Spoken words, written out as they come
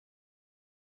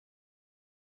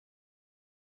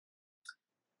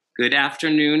Good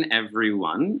afternoon,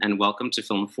 everyone, and welcome to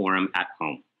Film Forum at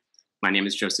Home. My name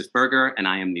is Joseph Berger, and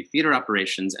I am the Theater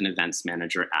Operations and Events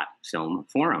Manager at Film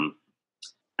Forum.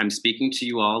 I'm speaking to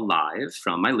you all live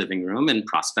from my living room in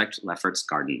Prospect Lefferts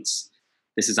Gardens.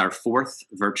 This is our fourth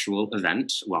virtual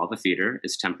event while the theater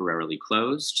is temporarily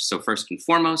closed. So first and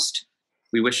foremost,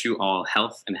 we wish you all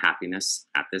health and happiness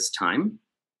at this time.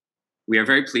 We are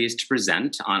very pleased to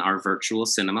present on our virtual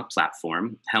cinema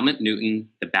platform, Helmut Newton,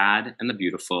 The Bad and the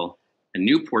Beautiful, a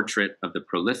new portrait of the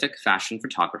prolific fashion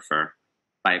photographer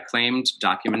by acclaimed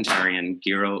documentarian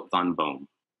Gero von Boehm.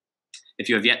 If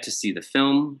you have yet to see the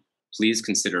film, please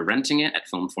consider renting it at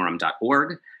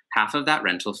filmforum.org. Half of that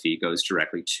rental fee goes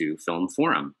directly to Film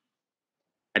Forum.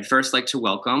 I'd first like to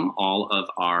welcome all of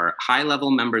our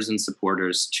high-level members and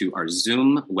supporters to our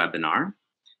Zoom webinar.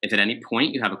 If at any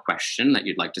point you have a question that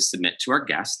you'd like to submit to our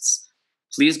guests,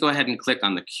 please go ahead and click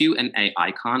on the Q&A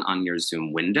icon on your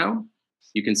Zoom window.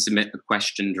 You can submit a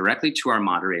question directly to our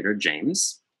moderator,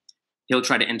 James. He'll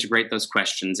try to integrate those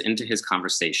questions into his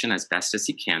conversation as best as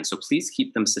he can, so please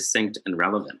keep them succinct and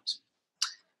relevant.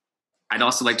 I'd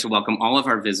also like to welcome all of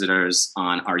our visitors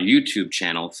on our YouTube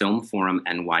channel, Film Forum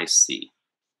NYC.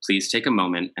 Please take a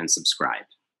moment and subscribe.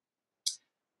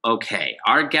 Okay,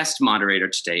 our guest moderator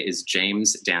today is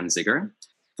James Danziger,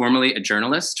 formerly a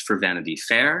journalist for Vanity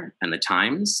Fair and The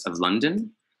Times of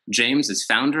London. James is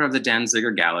founder of the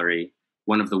Danziger Gallery,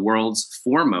 one of the world's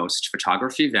foremost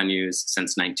photography venues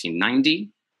since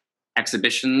 1990.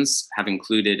 Exhibitions have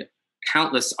included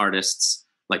countless artists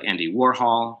like Andy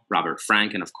Warhol, Robert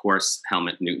Frank, and of course,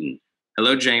 Helmut Newton.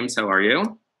 Hello, James, how are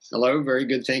you? Hello, very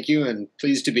good, thank you, and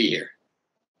pleased to be here.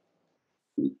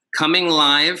 Coming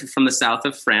live from the south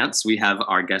of France, we have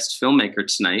our guest filmmaker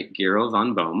tonight, Gero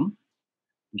von Boehm.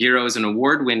 Gero is an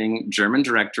award-winning German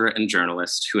director and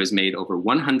journalist who has made over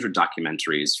 100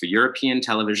 documentaries for European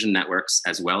television networks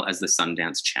as well as the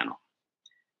Sundance Channel.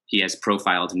 He has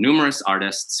profiled numerous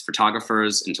artists,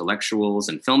 photographers, intellectuals,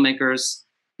 and filmmakers,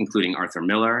 including Arthur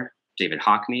Miller, David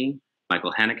Hockney,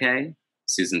 Michael Haneke,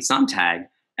 Susan Sontag,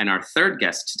 and our third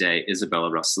guest today, Isabella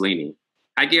Rossellini.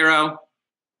 Hi, Gero.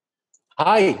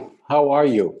 Hi, how are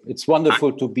you? It's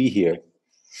wonderful to be here.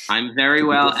 I'm very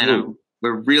well, and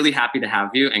we're really happy to have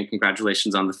you, and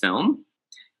congratulations on the film.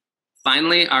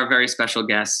 Finally, our very special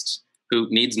guest, who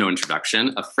needs no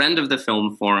introduction, a friend of the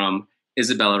Film Forum,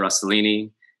 Isabella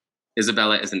Rossellini.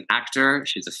 Isabella is an actor,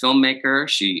 she's a filmmaker.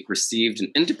 She received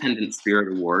an Independent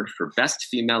Spirit Award for Best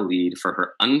Female Lead for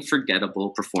her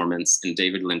unforgettable performance in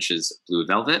David Lynch's Blue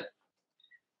Velvet.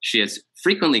 She has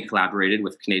frequently collaborated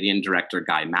with Canadian director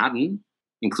Guy Maddin,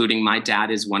 including My Dad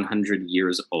is 100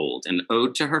 Years Old, an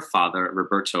ode to her father,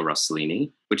 Roberto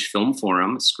Rossellini, which Film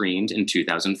Forum screened in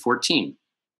 2014.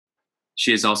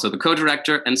 She is also the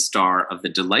co-director and star of the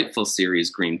delightful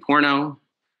series Green Porno,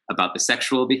 about the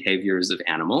sexual behaviors of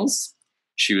animals.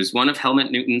 She was one of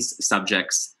Helmut Newton's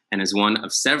subjects and is one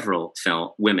of several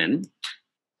women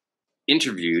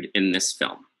interviewed in this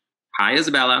film. Hi,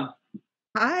 Isabella.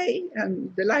 Hi, I'm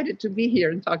delighted to be here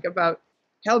and talk about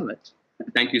Helmut.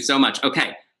 Thank you so much.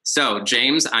 Okay, so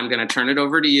James, I'm going to turn it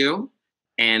over to you.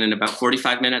 And in about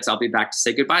 45 minutes, I'll be back to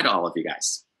say goodbye to all of you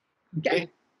guys. Okay.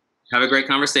 Have a great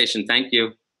conversation. Thank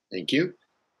you. Thank you.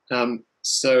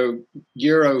 So,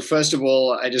 Gero, first of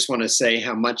all, I just want to say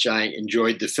how much I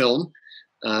enjoyed the film.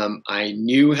 I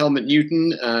knew Helmut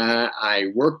Newton. I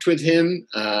worked with him,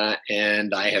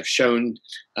 and I have shown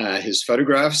his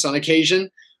photographs on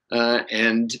occasion.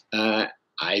 And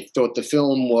I thought the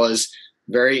film was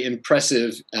very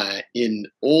impressive in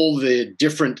all the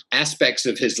different aspects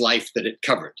of his life that it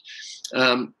covered.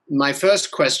 My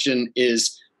first question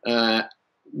is,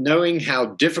 knowing how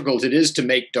difficult it is to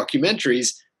make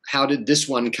documentaries, how did this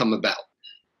one come about?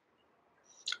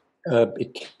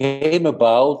 It came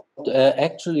about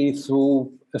actually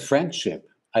through a friendship.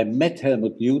 I met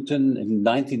Helmut Newton in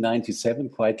 1997,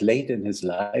 quite late in his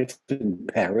life in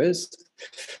Paris,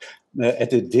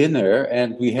 at a dinner,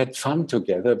 and we had fun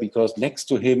together because next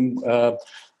to him, a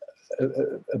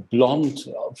blonde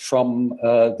from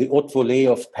the Haute Volée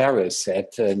of Paris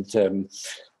sat, and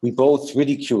we both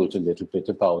ridiculed a little bit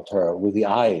about her with the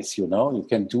eyes, you know, you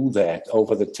can do that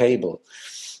over the table.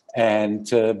 And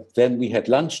then we had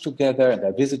lunch together and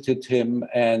I visited him,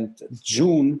 and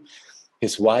June,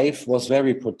 his wife, was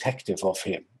very protective of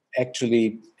him.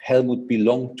 Actually, Helmut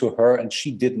belonged to her and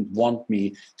she didn't want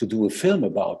me to do a film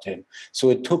about him. So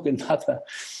it took another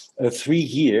 3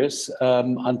 years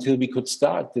until we could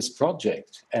start this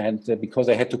project. And because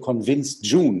I had to convince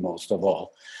June most of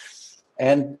all.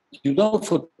 And you know,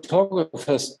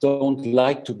 photographers don't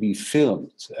like to be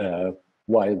filmed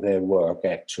while they work,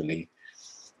 actually.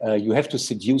 You have to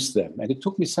seduce them. And it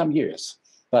took me some years.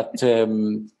 But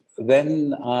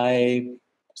then I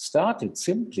started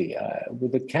simply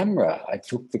with a camera. I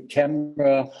took the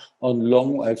camera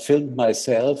I filmed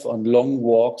myself on long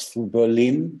walks through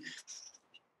Berlin.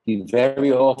 He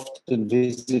very often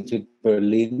visited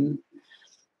Berlin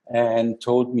and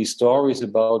told me stories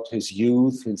about his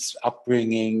youth, his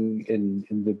upbringing in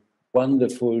the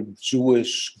wonderful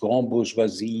Jewish grand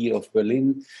bourgeoisie of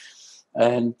Berlin.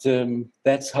 And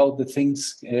that's how the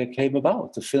things came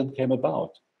about, the film came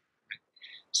about.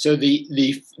 So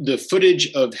the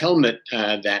footage of Helmut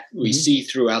that we see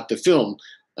throughout the film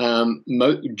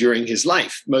during his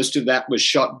life, most of that was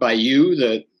shot by you,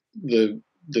 the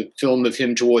film of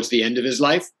him towards the end of his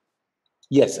life?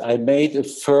 Yes, I made a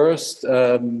first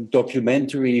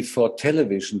documentary for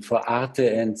television for Arte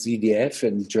and ZDF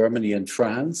in Germany and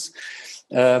France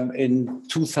in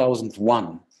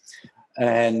 2001.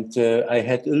 And I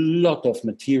had a lot of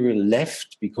material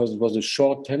left because it was a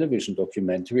short television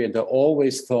documentary. And I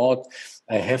always thought,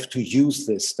 I have to use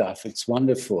this stuff. It's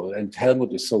wonderful. And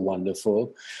Helmut is so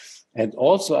wonderful. And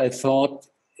also I thought,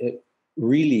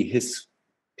 really, his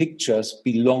pictures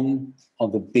belong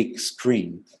on the big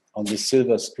screen, on the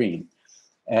silver screen.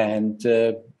 And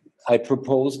I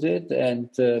proposed it, and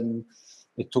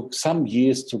it took some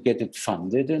years to get it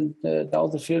funded. And now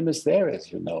the film is there,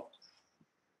 as you know.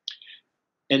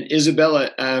 And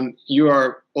Isabella, you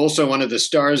are also one of the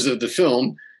stars of the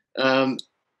film,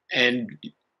 and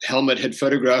Helmut had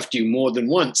photographed you more than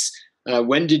once.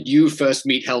 When did you first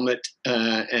meet Helmut,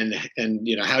 and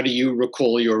how do you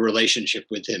recall your relationship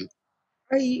with him?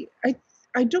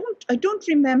 I don't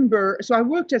remember. So I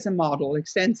worked as a model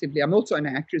extensively. I'm also an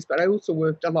actress, but I also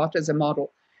worked a lot as a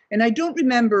model. And I don't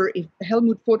remember if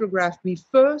Helmut photographed me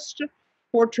first,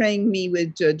 portraying me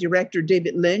with director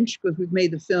David Lynch, because we've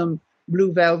made the film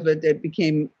Blue Velvet that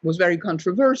was very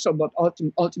controversial, but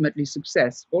ultimately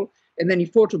successful. And then he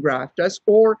photographed us,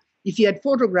 or if he had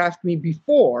photographed me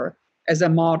before as a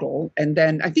model. And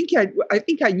then I think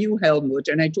I knew Helmut,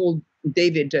 and I told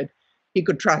David that he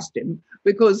could trust him,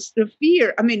 because the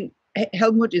fear,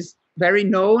 Helmut is very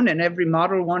known and every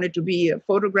model wanted to be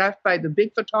photographed by the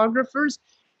big photographers.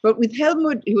 But with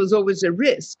Helmut, it was always a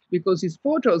risk because his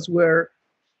photos were,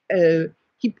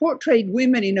 he portrayed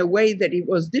women in a way that it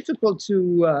was difficult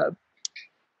to,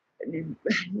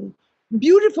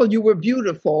 beautiful, you were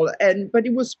beautiful, but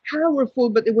it was powerful,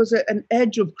 but there was an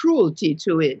edge of cruelty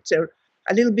to it,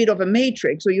 a little bit of a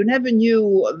matrix. So you never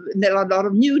knew, there a lot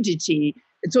of nudity.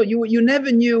 And so you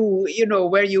never knew,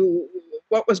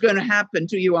 what was going to happen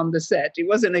to you on the set. It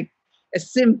wasn't a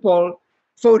simple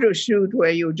photo shoot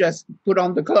where you just put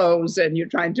on the clothes and you're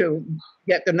trying to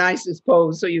get the nicest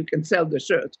pose so you can sell the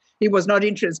shirt. He was not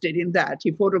interested in that.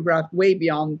 He photographed way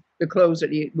beyond the clothes that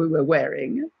we were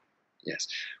wearing. Yes.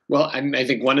 Well, I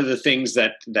think one of the things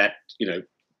that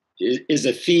is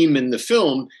a theme in the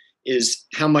film is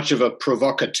how much of a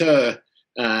provocateur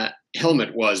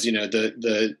Helmut was.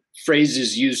 The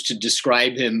phrases used to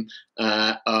describe him,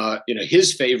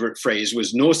 his favorite phrase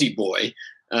was naughty boy,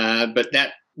 but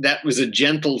that was a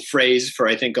gentle phrase for,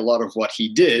 I think, a lot of what he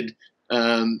did.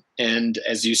 And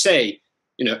as you say,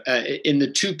 in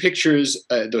the two pictures,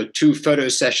 the two photo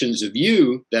sessions of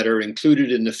you that are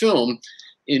included in the film,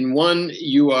 in one,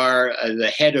 you are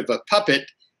the head of a puppet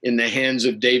in the hands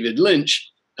of David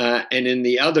Lynch. And in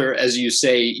the other, as you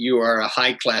say, you are a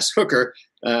high-class hooker,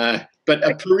 but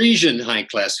a Parisian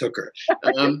high-class hooker.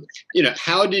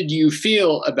 How did you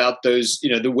feel about those,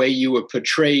 the way you were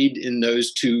portrayed in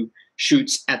those two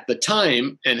shoots at the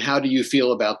time, and how do you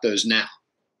feel about those now?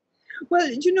 Well,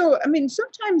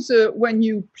 sometimes when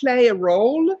you play a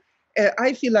role,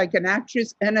 I feel like an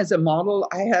actress, and as a model,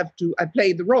 I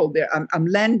play the role there. I'm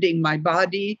lending my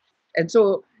body. And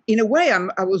so in a way,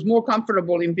 I was more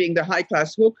comfortable in being the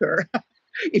high-class hooker.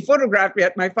 He photographed me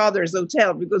at my father's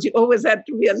hotel because he always had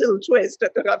to be a little twist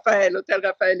at the Hotel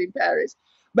Raphael in Paris.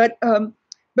 But I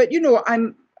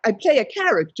play a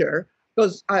character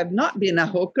because I've not been a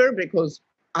hooker because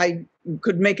I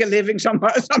could make a living some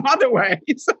other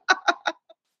ways.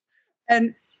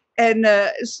 and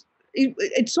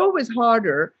it's always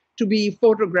harder to be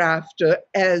photographed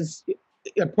as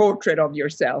a portrait of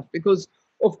yourself because,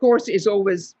 of course, it's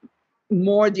always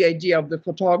more the idea of the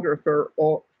photographer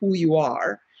or who you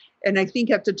are. And I think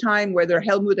at the time, whether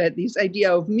Helmut had this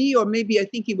idea of me, or maybe I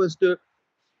think it was the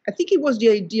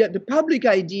idea, the public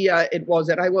idea, it was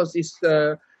that I was this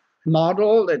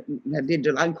model that did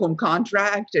the Lancôme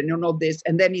contract and this.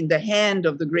 And then in the hand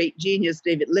of the great genius,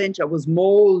 David Lynch, I was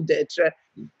molded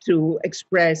to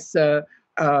express a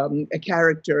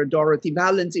character, Dorothy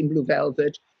Valance in Blue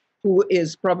Velvet. who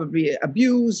is probably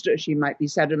abused. She might be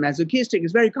sadomasochistic.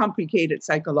 It's very complicated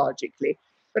psychologically.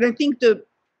 But I think the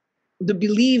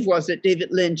belief was that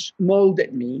David Lynch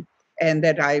molded me and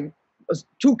that I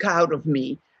took out of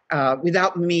me,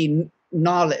 without me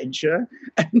knowledgeable,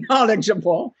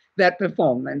 that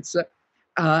performance.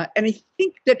 And I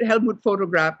think that Helmut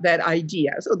photographed that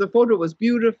idea. So the photo was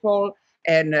beautiful,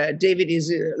 and David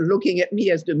is looking at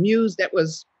me as the muse. That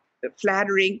was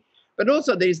flattering. But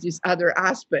also there's this other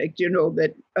aspect,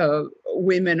 that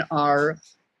women are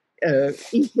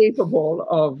incapable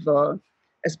of,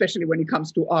 especially when it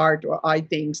comes to art or eye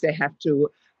things, they have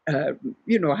to,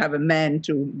 have a man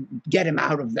to get him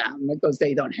out of them because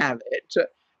they don't have it.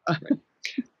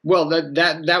 Well,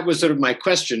 that was sort of my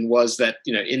question, was that,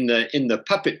 in the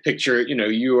puppet picture,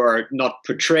 you are not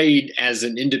portrayed as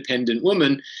an independent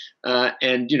woman,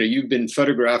 and you've been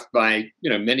photographed by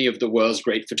many of the world's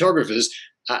great photographers.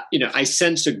 I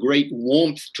sense a great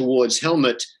warmth towards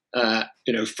Helmut,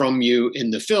 from you in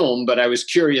the film, but I was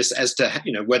curious as to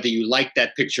whether you liked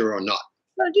that picture or not.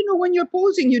 Well, when you're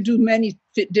posing, you do many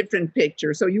different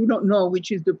pictures, so you don't know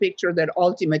which is the picture that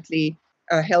ultimately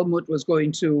Helmut was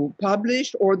going to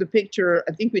publish, or the picture.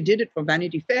 I think we did it for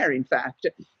Vanity Fair, in fact,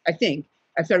 I think,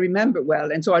 if I remember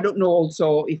well. And so I don't know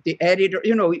also if the editor,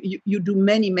 you do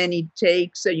many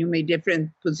takes, you make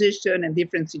different position and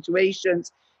different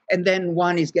situations, and then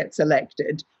one gets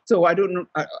selected. So I don't know.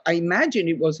 I imagine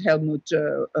it was Helmut's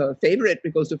favorite,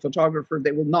 because the photographer,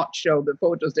 they will not show the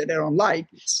photos that they don't like.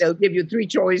 They'll give you 3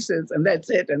 choices and that's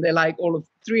it. And they like all of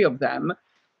 3 of them.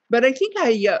 But I think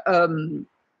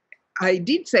I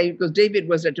did say, because David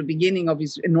was at the beginning of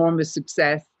his enormous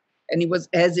success, and he was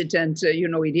hesitant,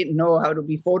 he didn't know how to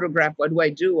be photographed. What do I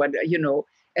do? And,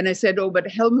 and I said, but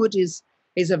Helmut is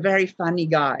a very funny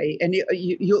guy, and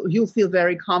you'll feel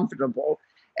very comfortable.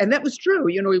 And that was true.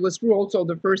 It was true also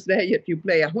the first day that you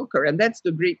play a hooker. And that's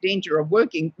the great danger of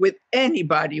working with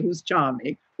anybody who's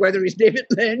charming, whether it's David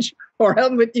Lynch or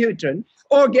Helmut Newton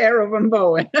or Gero von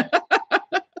Boehm.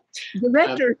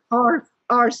 Directors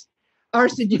are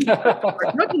seduced,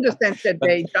 not in the sense that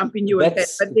they jump in your head,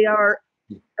 but they are,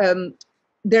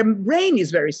 their brain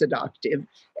is very seductive,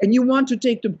 and you want to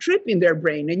take the trip in their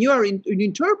brain, and you are an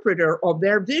interpreter of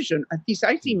their vision. At least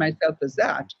I see myself as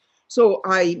that. So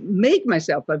I make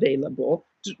myself available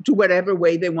to whatever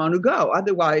way they want to go.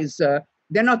 Otherwise,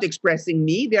 they're not expressing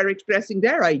me; they're expressing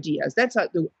their ideas. That's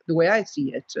the way I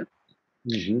see it.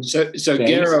 Mm-hmm. So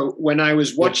Gero, when I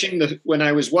was watching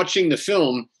the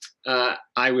film,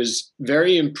 I was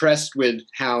very impressed with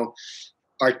how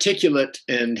articulate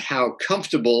and how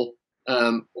comfortable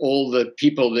all the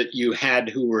people that you had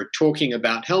who were talking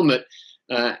about Helmut.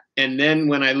 And then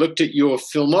when I looked at your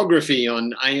filmography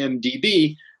on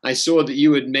IMDb, I saw that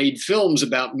you had made films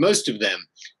about most of them.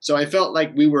 So I felt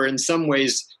like we were in some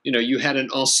ways, you had an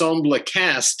ensemble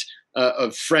cast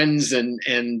of friends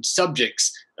and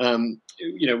subjects.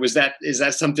 Is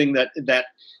that something that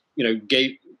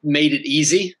made it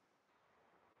easy?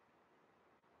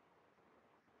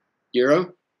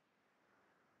 Gero?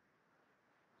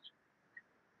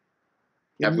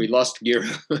 Have we lost Gero?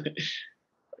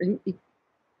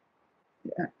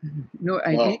 No,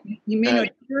 you may not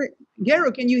hear it.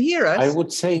 Gero, can you hear us? I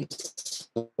would say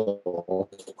so.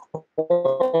 Of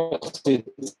course,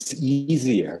 it's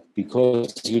easier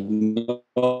because you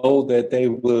know that they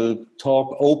will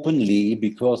talk openly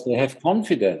because they have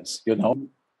confidence,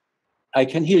 I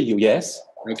can hear you, yes?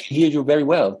 Okay. I can hear you very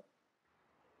well.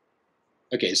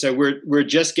 Okay, so we're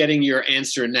just getting your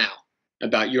answer now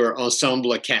about your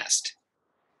ensemble cast.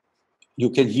 You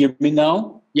can hear me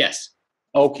now? Yes.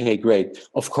 Okay, great.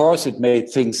 Of course, it made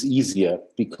things easier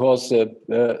because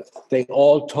they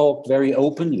all talked very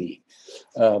openly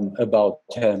about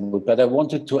Helmut. But I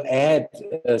wanted to add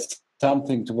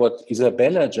something to what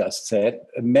Isabella just said.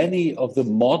 Many of the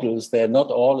models, they're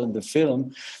not all in the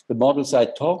film, the models I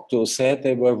talked to said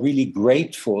they were really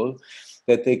grateful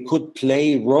that they could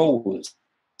play roles.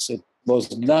 It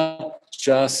was not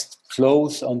just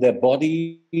clothes on their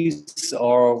bodies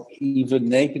or even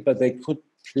naked, but they could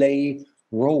play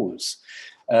roles.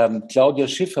 Claudia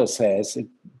Schiffer says it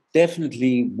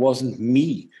definitely wasn't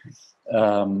me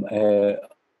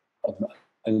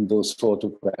in those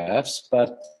photographs,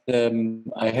 but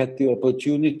I had the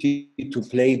opportunity to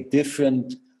play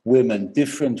different women,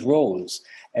 different roles.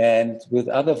 And with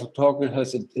other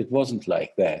photographers, it wasn't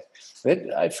like that.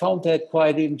 But I found that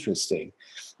quite interesting.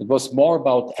 It was more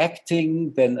about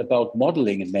acting than about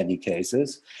modeling in many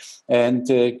cases. And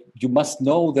you must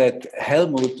know that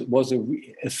Helmut was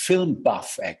a film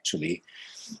buff, actually.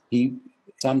 He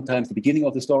sometimes the beginning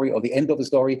of the story or the end of the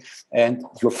story, and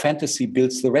your fantasy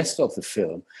builds the rest of the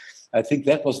film. I think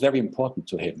that was very important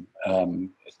to him,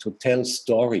 to tell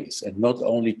stories and not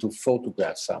only to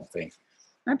photograph something.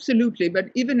 Absolutely. But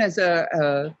even as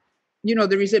there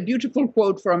is a beautiful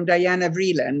quote from Diana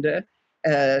Vreeland,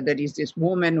 that is this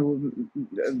woman who,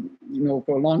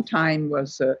 for a long time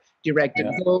was directed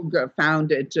Vogue,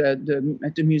 founded at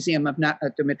the museum at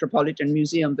the Metropolitan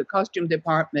Museum, the costume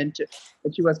department.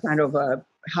 But she was kind of a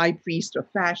high priest of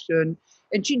fashion.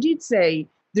 And she did say,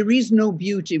 there is no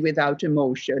beauty without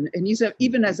emotion. And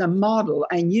even as a model,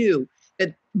 I knew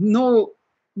that no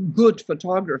good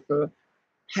photographer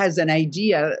has an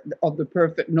idea of the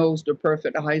perfect nose, the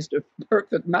perfect eyes, the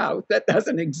perfect mouth. That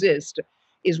doesn't exist.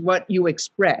 Is what you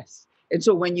express. And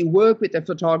so when you work with a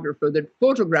photographer that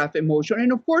photograph emotion,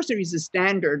 and of course there is a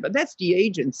standard, but that's the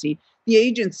agency. The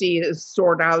agency is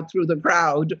sorted out through the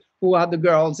crowd, who are the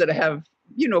girls that have,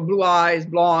 blue eyes,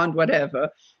 blonde,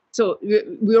 whatever. So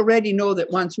we already know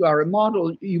that once you are a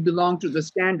model, you belong to the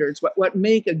standards. What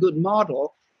make a good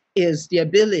model is the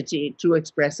ability to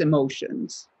express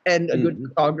emotions. And a good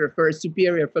photographer, a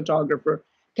superior photographer,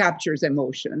 captures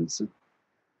emotions.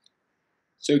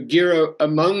 So, Gero,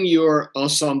 among your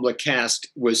ensemble cast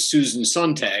was Susan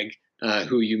Sontag,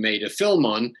 who you made a film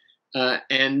on,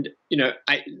 and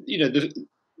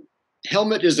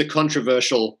Helmut is a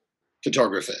controversial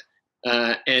photographer,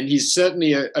 and he's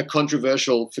certainly a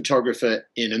controversial photographer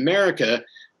in America.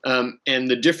 And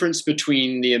the difference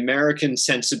between the American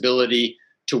sensibility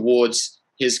towards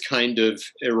his kind of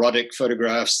erotic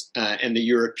photographs and the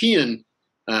European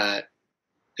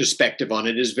perspective on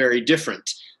it is very different.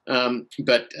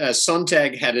 But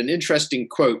Sontag had an interesting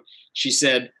quote. She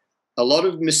said, "A lot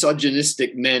of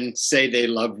misogynistic men say they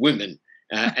love women,"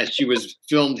 as she was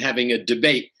filmed having a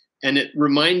debate. And it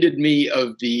reminded me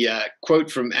of the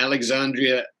quote from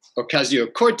Alexandria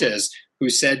Ocasio-Cortez, who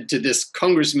said to this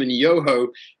Congressman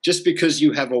Yoho, "Just because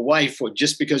you have a wife or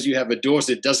just because you have a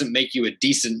daughter doesn't make you a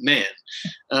decent man."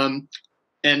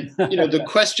 And the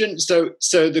question, so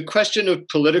the question of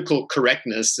political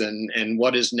correctness and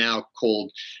what is now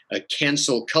called a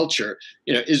cancel culture,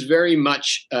 is very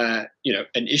much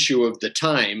an issue of the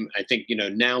time. I think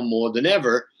now more than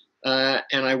ever.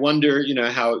 And I wonder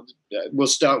how we'll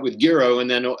start with Gero and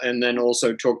then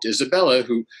also talk to Isabella,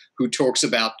 who talks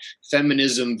about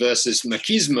feminism versus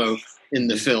machismo in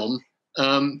the film.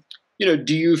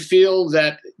 Do you feel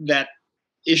that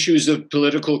issues of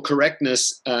political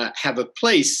correctness have a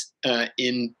place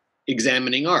in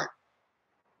examining art?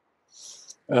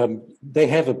 They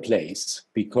have a place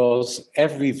because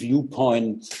every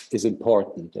viewpoint is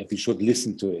important and we should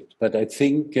listen to it. But I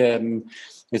think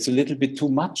it's a little bit too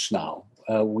much now.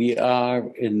 We are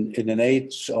in an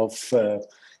age of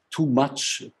too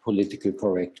much political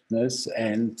correctness,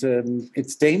 and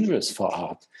it's dangerous for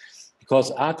art.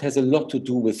 Because art has a lot to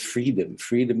do with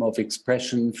freedom of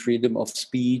expression, freedom of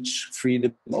speech,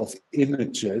 freedom of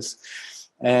images.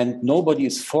 And nobody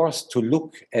is forced to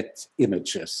look at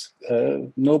images.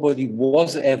 Nobody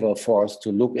was ever forced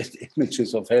to look at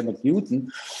images of Helmut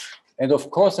Newton. And of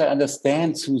course, I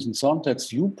understand Susan Sontag's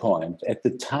viewpoint. At the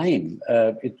time,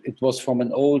 it was from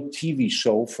an old TV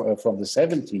show from the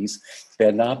 70s,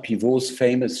 Bernard Pivot's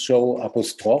famous show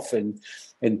Apostrophe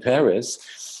in Paris.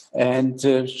 And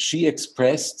she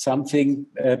expressed something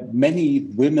many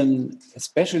women,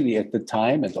 especially at the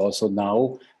time and also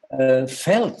now,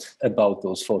 felt about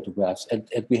those photographs. And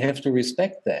we have to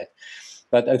respect that.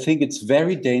 But I think it's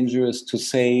very dangerous to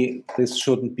say this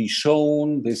shouldn't be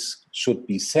shown, this should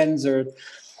be censored.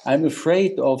 I'm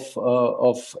afraid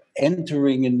of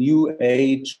entering a new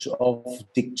age of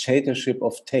dictatorship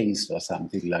of taste or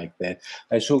something like that.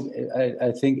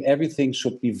 I think everything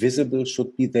should be visible,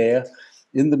 should be there,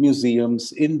 in the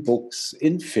museums, in books,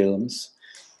 in films.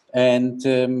 And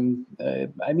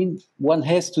one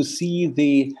has to see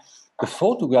the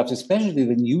photographs, especially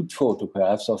the nude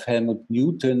photographs of Helmut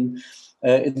Newton,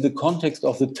 in the context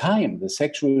of the time. The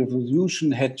sexual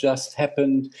revolution had just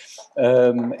happened.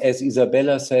 As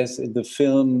Isabella says in the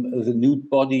film, the nude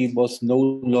body was no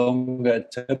longer a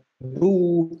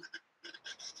taboo.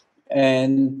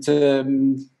 And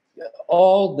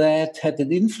all that had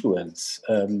an influence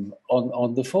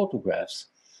on the photographs.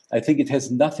 I think it has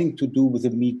nothing to do with the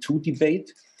Me Too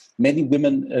debate. Many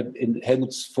women in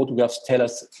Helmut's photographs tell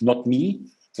us, not me,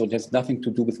 so it has nothing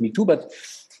to do with Me Too. But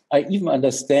I even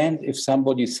understand if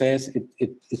somebody says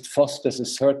it fosters a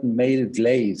certain male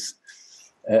glaze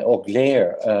or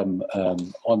glare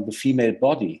on the female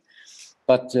body.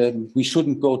 But we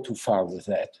shouldn't go too far with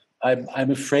that.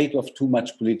 I'm afraid of too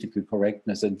much political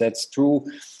correctness, and that's true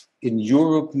in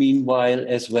Europe, meanwhile,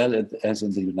 as well as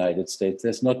in the United States.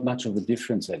 There's not much of a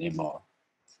difference anymore.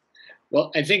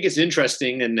 Well, I think it's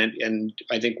interesting, and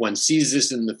I think one sees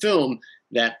this in the film,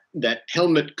 that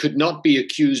Helmut could not be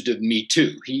accused of Me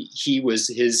Too. He was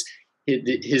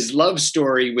his love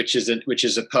story, which is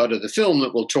a part of the film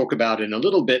that we'll talk about in a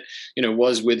little bit,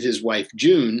 was with his wife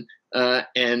June,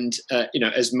 and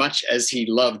as much as he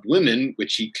loved women,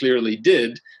 which he clearly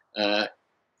did,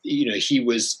 he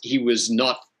was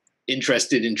not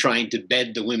interested in trying to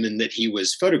bed the women that he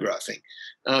was photographing.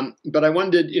 But I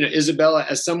wondered, Isabella,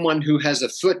 as someone who has a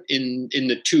foot in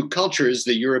the two cultures,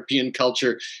 the European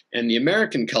culture and the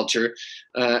American culture,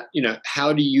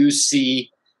 how do you see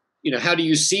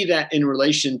that in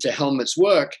relation to Helmut's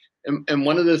work? And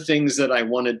one of the things that I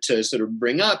wanted to sort of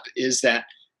bring up is that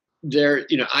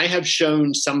I have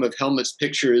shown some of Helmut's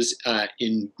pictures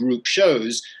in group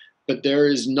shows, but there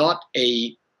is not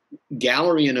a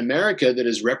gallery in America that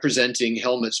is representing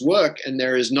Helmut's work, and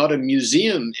there is not a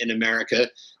museum in America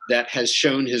that has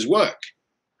shown his work.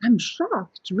 I'm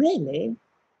shocked, really.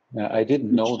 I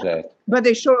didn't know that. But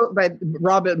they show, but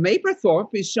Robert Mapplethorpe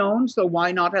is shown, so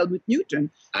why not Helmut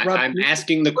Newton? I'm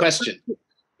asking the question.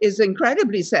 Is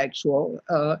incredibly sexual,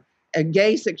 a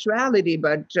gay sexuality,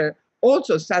 but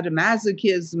also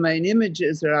sadomasochism and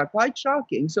images that are quite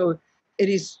shocking. So it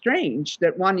is strange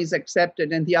that one is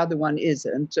accepted and the other one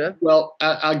isn't. Well,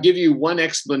 I'll give you one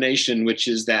explanation, which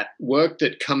is that work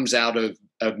that comes out of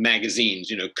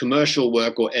magazines, commercial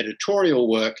work or editorial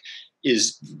work,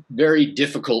 is very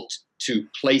difficult to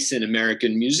place in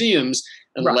American museums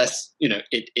unless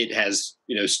it has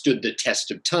stood the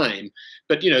test of time.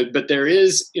 But there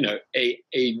is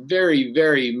a very,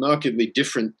 very markedly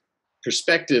different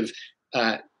perspective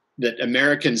that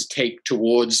Americans take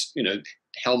towards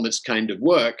Helmut's kind of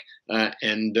work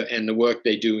and the work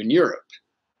they do in Europe.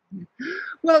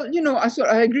 Well,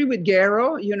 I agree with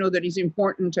Gero, that is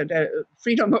important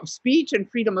freedom of speech and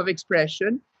freedom of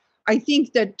expression. I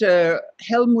think that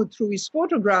Helmut, through his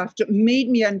photograph, made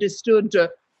me understood.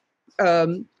 I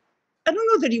don't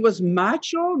know that he was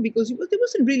macho, because there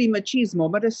wasn't really machismo,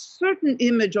 but a certain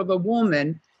image of a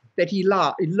woman that he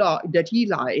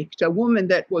liked, a woman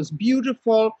that was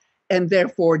beautiful and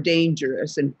therefore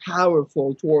dangerous and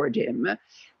powerful toward him.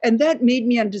 And that made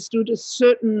me understood a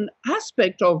certain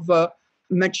aspect of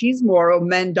machismo, or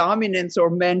man dominance, or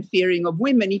man fearing of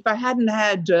women. If I hadn't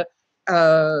had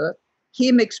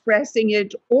him expressing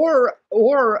it, or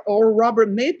Robert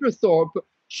Mapplethorpe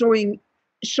showing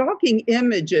shocking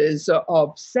images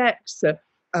of sex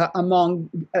among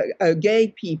gay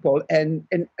people and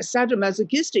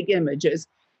sadomasochistic images,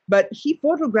 but he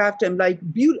photographed them like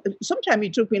beautiful. Sometimes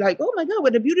it took me like, oh my God,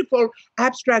 what a beautiful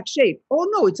abstract shape. Oh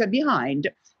no, it's a behind.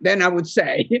 Then I would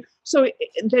say. So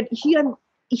that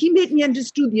he made me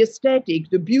understood the aesthetic,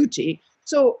 the beauty.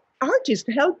 So artists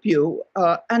help you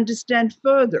understand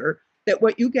further that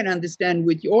what you can understand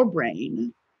with your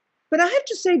brain. But I have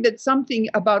to say that something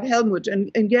about Helmut,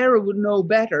 and Gero would know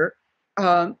better,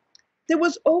 there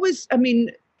was always, to me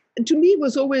it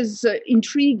was always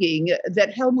intriguing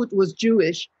that Helmut was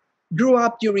Jewish, grew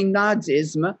up during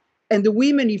Nazism, and the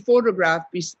women he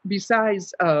photographed,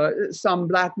 besides some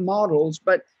black models,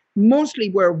 but mostly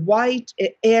were white,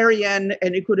 Aryan,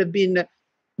 and it could have been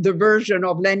the version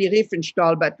of Leni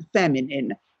Riefenstahl, but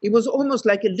feminine. It was almost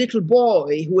like a little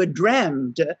boy who had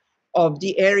dreamed of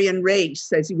the Aryan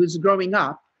race as he was growing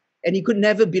up, and he could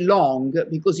never belong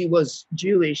because he was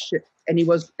Jewish, and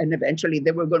eventually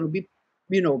they were going to be,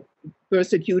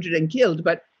 persecuted and killed.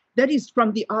 But that is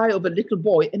from the eye of a little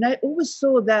boy, and I always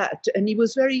saw that, and he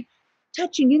was very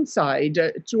touching inside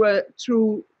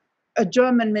through a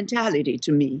German mentality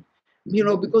to me,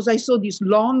 because I saw this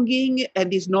longing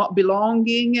and this not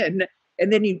belonging, and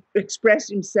then he expressed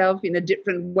himself in a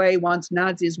different way once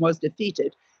Nazism was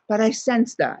defeated. But I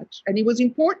sensed that, and it was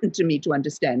important to me to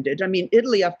understand it.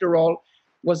 Italy, after all,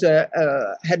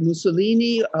 had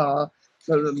Mussolini.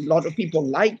 A lot of people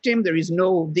liked him. There is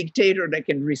no dictator that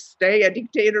can stay a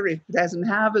dictator if it doesn't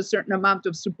have a certain amount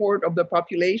of support of the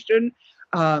population.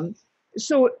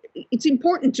 So it's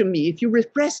important to me. If you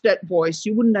repress that voice,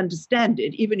 you wouldn't understand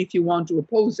it, even if you want to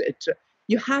oppose it.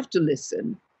 You have to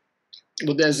listen.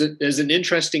 Well, there's an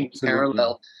interesting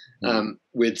parallel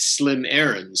with Slim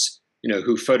Aarons,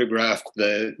 who photographed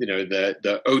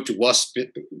the haute wasp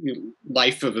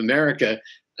life of America,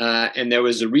 and there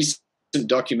was a recent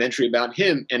documentary about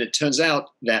him, and it turns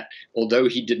out that although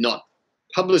he did not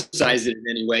publicize it in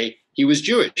any way, he was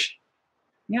Jewish.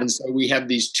 Yeah. And so we have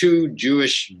these two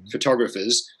Jewish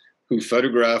photographers who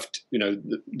photographed,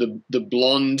 the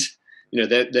blonde.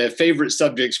 Their favorite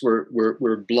subjects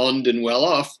were blonde and well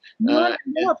off. In fact,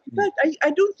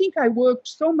 I don't think I worked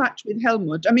so much with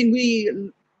Helmut.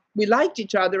 We liked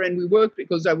each other and we worked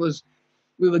because I was,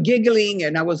 we were giggling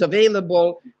and I was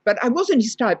available, but I wasn't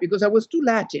his type because I was too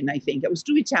Latin, I think. I was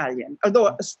too Italian,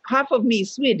 although half of me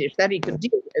is Swedish, that he could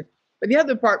deal with, but the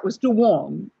other part was too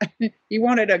warm. He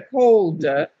wanted a cold,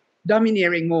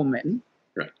 domineering woman.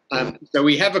 Right. So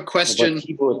we have a question.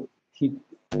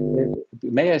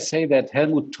 May I say that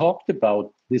Helmut talked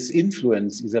about this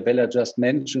influence Isabella just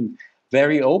mentioned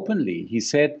very openly. He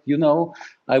said, you know,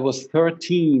 I was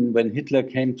 13 when Hitler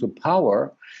came to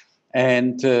power,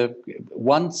 and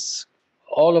once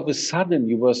all of a sudden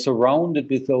you were surrounded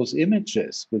with those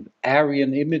images, with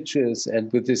Aryan images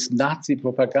and with this Nazi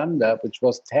propaganda, which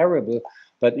was terrible.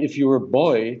 But if you're a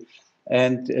boy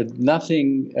and you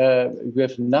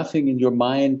have nothing in your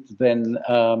mind than,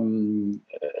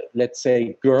 let's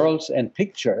say, girls and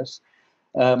pictures,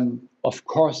 of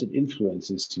course it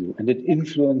influences you. And it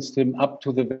influenced him up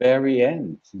to the very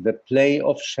end. The play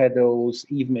of shadows,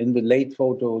 even in the late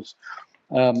photos,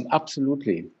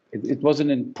 absolutely. It was an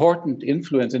important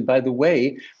influence. And by the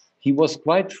way, he was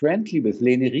quite friendly with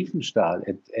Leni Riefenstahl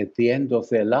at the end of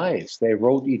their lives. They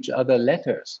wrote each other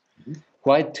letters,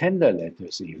 quite tender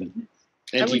letters even.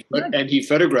 And he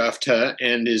photographed her,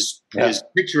 and his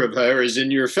picture of her is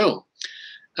in your film.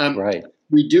 Right.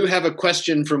 We do have a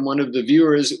question from one of the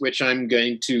viewers, which I'm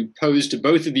going to pose to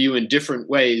both of you in different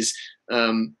ways,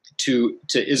 to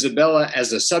Isabella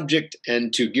as a subject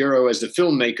and to Gero as a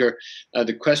filmmaker.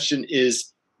 The question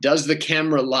is, does the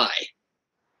camera lie?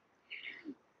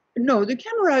 No, the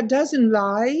camera doesn't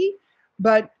lie,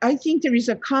 but I think there is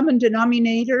a common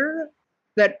denominator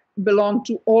that belongs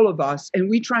to all of us, and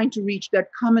we're trying to reach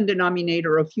that common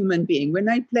denominator of human being. When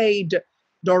I played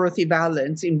Dorothy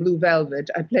Valance in Blue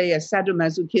Velvet, I play a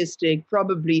sadomasochistic,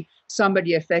 probably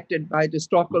somebody affected by the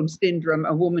Stockholm Syndrome,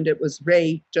 a woman that was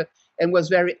raped and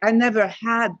was I never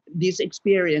had this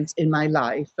experience in my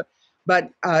life, but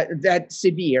that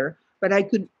severe. But I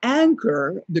could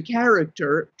anchor the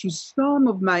character to some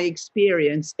of my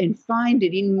experience and find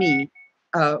it in me.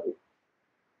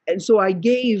 And so I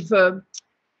gave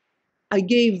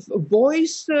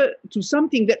voice to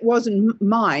something that wasn't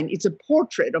mine. It's a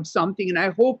portrait of something, and I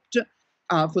hoped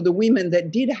for the women that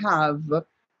did have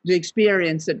the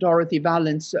experience that Dorothy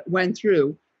Valance went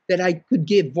through, that I could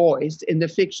give voice in the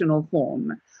fictional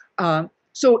form.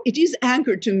 So it is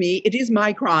anchored to me. It is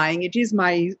my crying. It is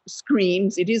my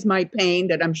screams. It is my pain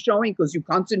that I'm showing, because you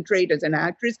concentrate as an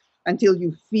actress until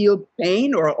you feel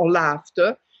pain or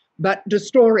laughter. But the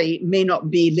story may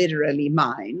not be literally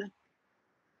mine.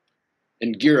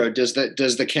 And Gero, does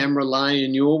the camera lie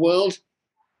in your world?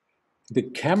 The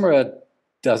camera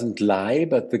doesn't lie,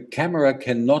 but the camera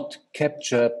cannot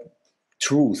capture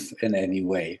truth in any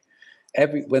way.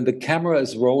 When the camera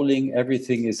is rolling,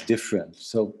 everything is different.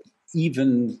 So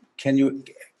even, can you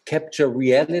capture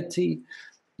reality?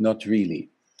 Not really.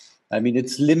 I mean,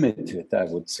 it's limited, I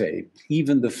would say.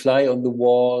 Even the fly on the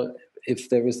wall, if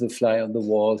there is the fly on the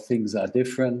wall, things are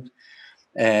different.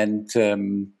 And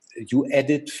you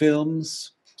edit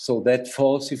films, so that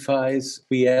falsifies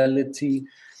reality.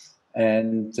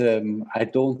 And I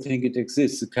don't think it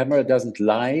exists. The camera doesn't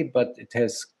lie, but it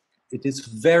is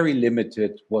very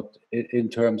limited in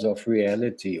terms of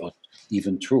reality or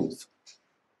even truth.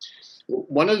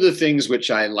 One of the things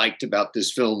which I liked about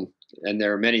this film, and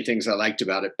there are many things I liked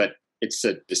about it, but it's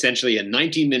essentially a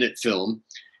 90-minute film,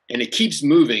 and it keeps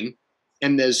moving,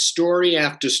 and there's story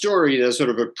after story. There's sort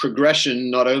of a progression.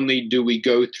 Not only do we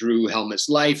go through Helmut's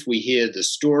life, we hear the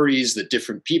stories that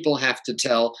different people have to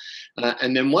tell,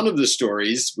 and then one of the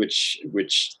stories which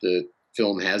the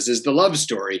film has is the love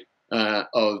story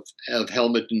of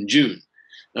Helmut and June.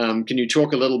 Can you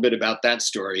talk a little bit about that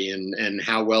story, and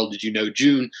how well did you know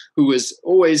June, who was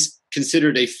always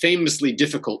considered a famously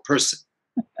difficult person?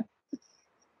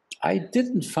 I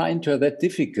didn't find her that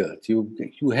difficult.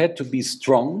 You had to be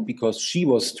strong because she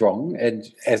was strong. And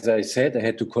as I said, I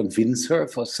had to convince her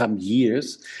for some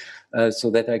years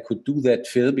so that I could do that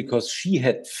film, because she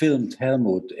had filmed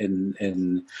Helmut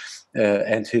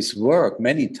and his work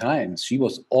many times. She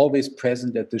was always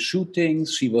present at the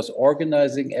shootings. She was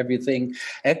organizing everything.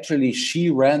 Actually, she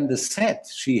ran the set.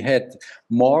 She had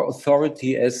more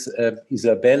authority, as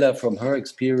Isabella, from her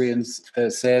experience,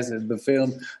 says in the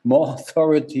film, more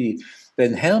authority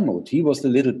than Helmut. He was the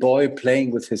little boy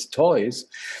playing with his toys.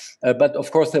 But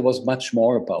of course, there was much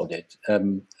more about it.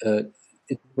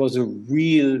 It was a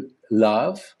real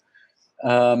love.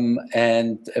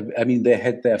 And I mean, they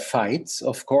had their fights,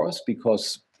 of course,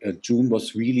 because June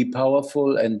was really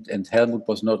powerful and Helmut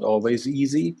was not always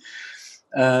easy.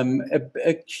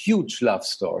 A huge love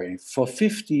story for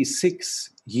 56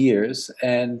 years.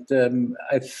 And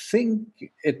I think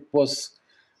it was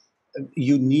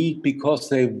unique because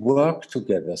they work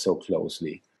together so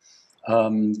closely.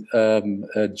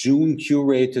 June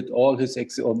curated all his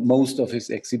or most of his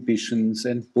exhibitions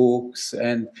and books,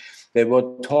 and they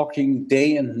were talking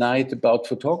day and night about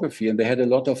photography, and they had a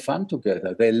lot of fun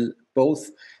together. They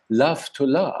both loved to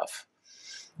laugh.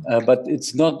 But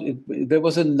it's not, there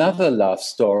was another love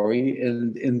story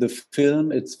in the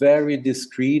film. It's very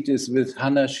discreet, is with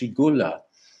Hanna Schigula.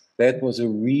 That was a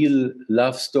real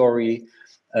love story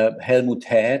Helmut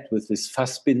had with this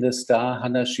Fassbinder star,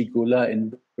 Hanna Schigula,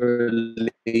 in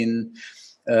Berlin.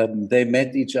 They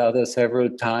met each other several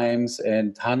times,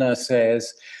 and Hanna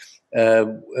says,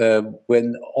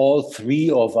 when all three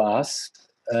of us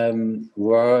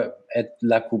were at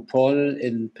La Coupole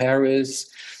in Paris,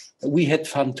 we had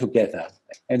fun together.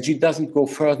 And she doesn't go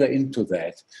further into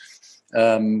that.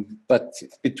 But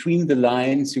between the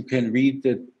lines, you can read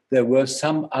that there were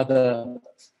some other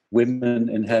women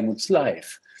in Helmut's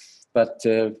life. But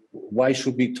why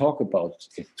should we talk about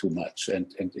it too much?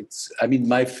 And it's, I mean,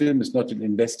 my film is not an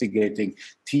investigating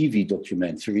TV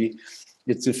documentary.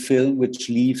 It's a film which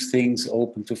leaves things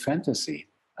open to fantasy,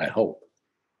 I hope.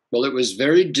 Well, it was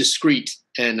very discreet,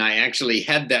 and I actually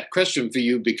had that question for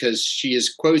you because she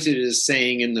is quoted as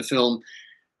saying in the film,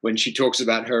 when she talks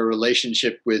about her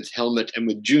relationship with Helmut and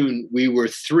with June, we were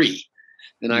three.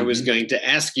 And I was going to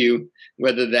ask you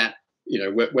whether that, you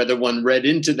know, whether one read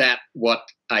into that what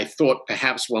I thought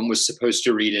perhaps one was supposed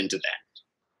to read into that.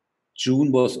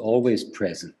 June was always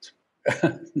present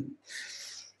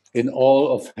in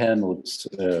all of Helmut's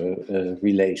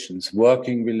relations,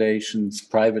 working relations,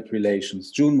 private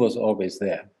relations. June was always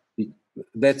there.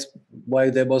 That's why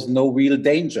there was no real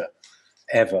danger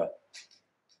ever.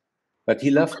 But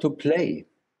he loved to play.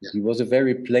 Yeah. He was a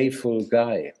very playful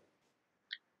guy.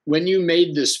 When you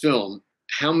made this film,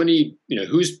 how many, you know,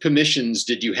 whose permissions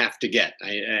did you have to get?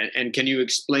 And can you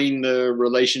explain the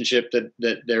relationship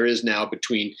that there is now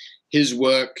between his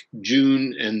work,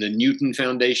 June, and the Newton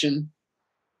Foundation?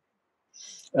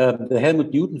 The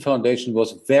Helmut Newton Foundation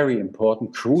was very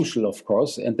important, crucial, of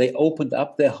course, and they opened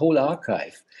up their whole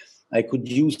archive. I could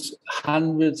use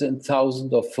hundreds and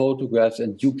thousands of photographs,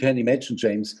 and you can imagine,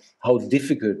 James, how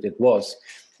difficult it was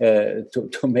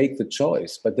to make the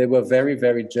choice. But they were very,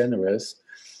 very generous.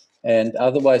 And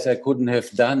otherwise, I couldn't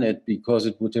have done it because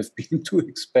it would have been too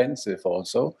expensive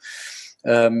also.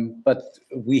 But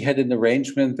we had an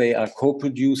arrangement. They are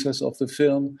co-producers of the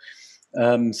film.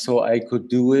 So I could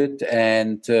do it.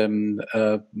 And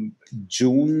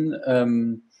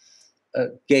June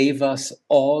gave us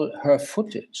all her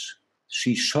footage.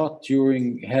 She shot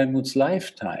during Helmut's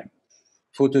lifetime.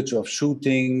 Footage of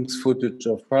shootings, footage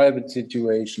of private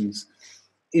situations.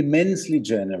 Immensely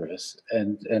generous,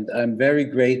 and I'm very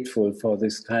grateful for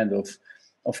this kind of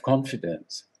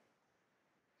confidence.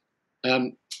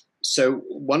 So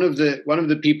one of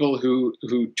the people who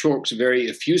talks very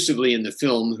effusively in the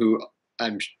film, who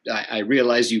I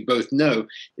realize you both know,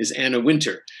 is Anna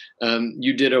Wintour.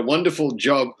 You did a wonderful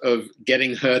job of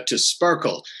getting her to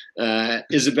sparkle.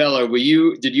 Isabella,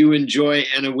 did you enjoy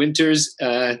Anna Wintour's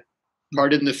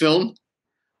part in the film?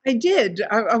 I did.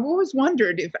 I've always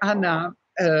wondered if Anna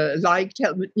liked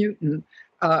Helmut Newton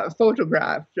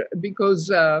photographed,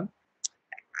 because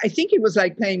I think it was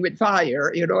like playing with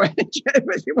fire, you know.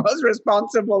 She was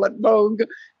responsible at Vogue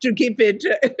to keep it,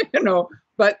 you know.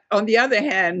 But on the other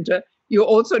hand, you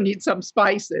also need some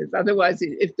spices. Otherwise,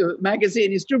 if the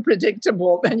magazine is too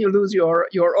predictable, then you lose your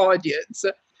audience.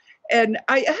 And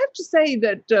I have to say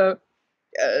that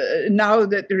now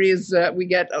that there is, we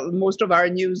get most of our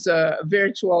news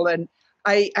virtual, and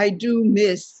I do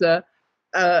miss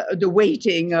the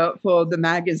waiting for the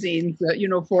magazines, you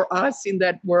know, for us in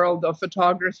that world of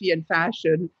photography and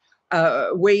fashion,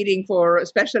 waiting for,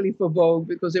 especially for Vogue,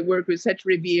 because they work with such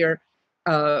revere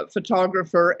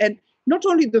photographer. And not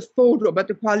only the photo, but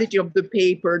the quality of the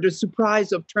paper, the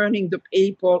surprise of turning the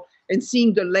paper and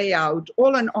seeing the layout,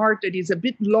 all an art that is a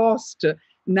bit lost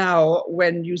now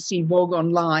when you see Vogue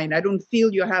online. I don't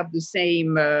feel you have the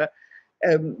same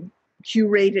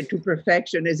curated to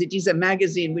perfection as it is a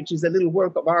magazine, which is a little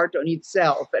work of art on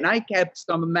itself. And I kept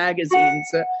some magazines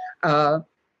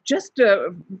just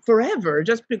forever,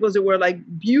 just because they were like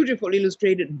beautiful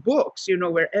illustrated books, you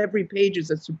know, where every page is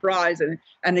a surprise and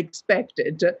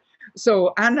unexpected.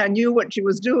 So Anna knew what she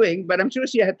was doing, but I'm sure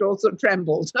she had also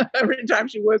trembled every time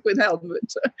she worked with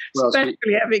Helmut,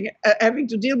 especially having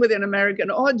to deal with an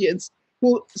American audience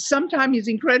who sometimes is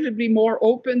incredibly more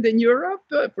open than Europe.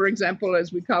 For example,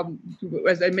 as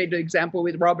I made the example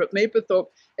with Robert Mapplethorpe,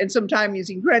 and sometimes is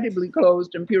incredibly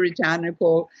closed and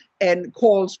puritanical and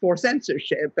calls for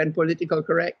censorship and political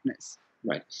correctness.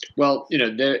 Right. Well,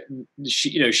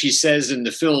 she says in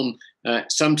the film,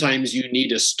 sometimes you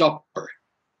need a stopper.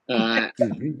 But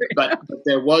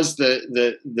there was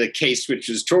the case which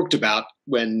was talked about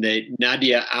when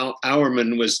Nadia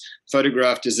Auermann was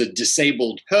photographed as a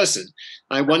disabled person.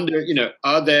 I wonder,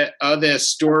 are there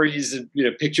stories,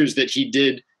 pictures that he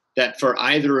did that for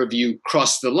either of you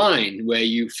crossed the line, where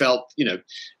you felt,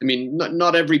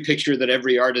 not every picture that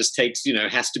every artist takes,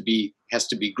 has to be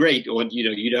great, or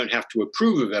you don't have to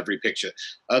approve of every picture.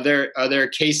 Are there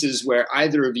cases where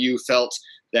either of you felt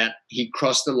that he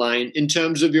crossed the line in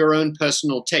terms of your own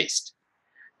personal taste?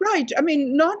 Right. I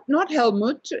mean, not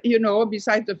Helmut,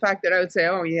 besides the fact that I would say,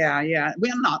 oh, yeah,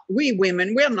 we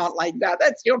women, we're not like that.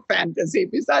 That's your fantasy,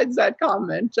 besides that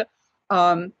comment.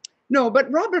 No,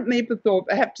 but Robert Mapplethorpe,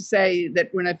 I have to say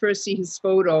that when I first see his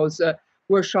photos,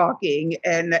 were shocking.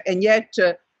 And yet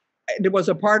there was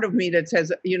a part of me that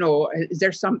says, is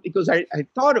there some, because I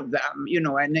thought of them,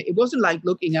 and it wasn't like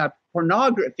looking at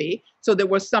pornography. So there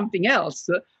was something else.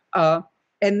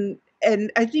 And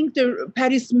I think the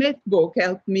Patti Smith book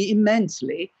helped me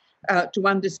immensely to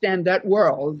understand that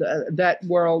world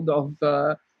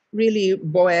of really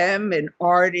Boehm and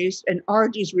artists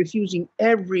refusing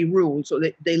every rule so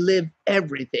that they live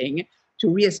everything to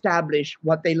reestablish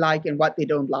what they like and what they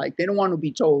don't like. They don't want to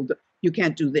be told, you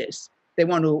can't do this. They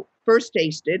want to first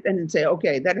taste it and then say,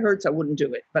 okay, that hurts, I wouldn't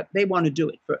do it. But they want to do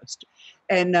it first.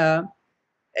 And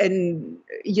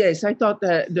yes, I thought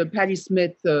the Patti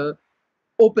Smith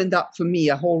opened up for me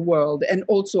a whole world, and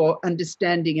also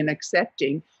understanding and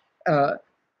accepting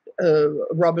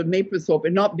Robert Mapplethorpe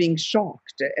and not being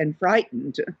shocked and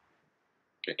frightened.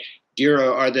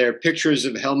 Gero, are there pictures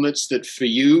of Helmuts that for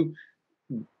you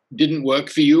didn't work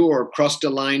for you or crossed a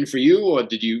line for you, or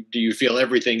do you feel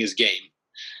everything is game?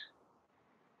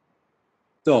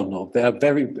 No. There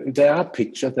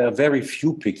are very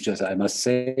few pictures, I must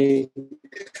say.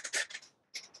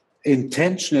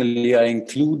 Intentionally, I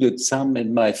included some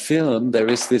in my film. There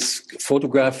is this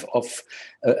photograph of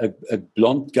a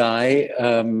blonde guy.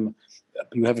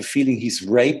 You have a feeling he's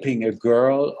raping a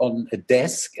girl on a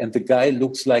desk, and the guy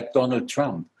looks like Donald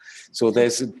Trump. So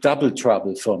there's a double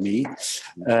trouble for me.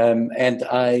 And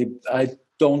I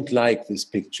don't like this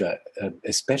picture,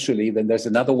 especially when there's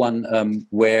another one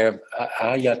where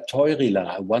Arja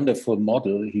Teurila, a wonderful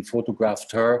model, he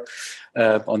photographed her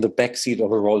on the backseat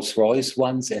of a Rolls Royce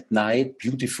once at night,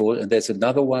 beautiful. And there's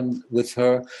another one with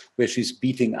her where she's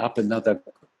beating up another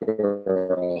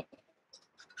girl.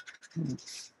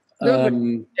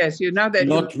 Yes,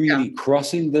 not really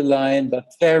crossing the line, but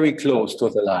very close to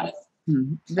the line.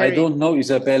 I don't know,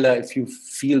 Isabella, if you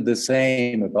feel the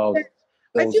same about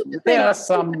those. There are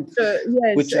some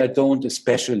which I don't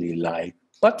especially like,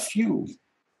 but few.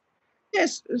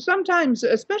 Yes, sometimes,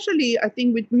 especially I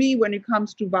think with me when it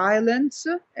comes to violence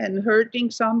and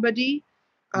hurting somebody,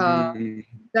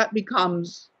 that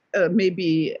becomes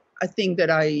maybe a thing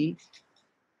that I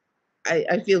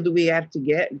feel we have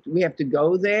to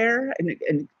go there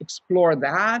and explore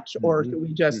that, or do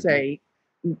we just say,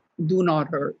 do not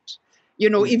hurt?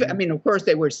 Even, of course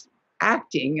they were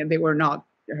acting and they were not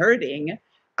hurting,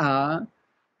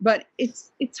 but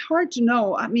it's hard to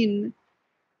know.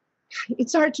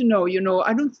 It's hard to know,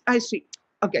 I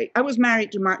was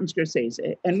married to Martin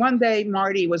Scorsese, and one day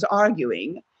Marty was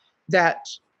arguing that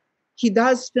he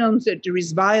does films that there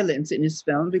is violence in his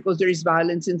film because there is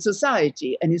violence in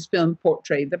society, and his film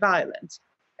portrayed the violence.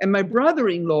 And my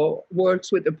brother-in-law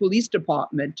works with the police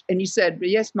department, and he said,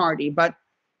 yes, Marty, but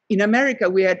in America,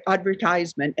 we had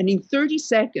advertisement, and in 30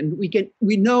 seconds,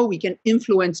 we know we can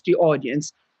influence the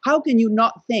audience. How can you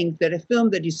not think that a film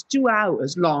that is 2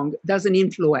 hours long doesn't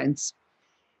influence?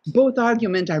 Both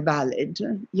arguments are valid,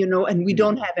 and we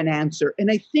don't have an answer. And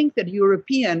I think that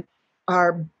Europeans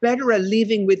are better at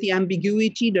living with the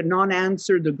ambiguity, the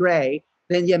non-answer, the gray,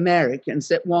 than the Americans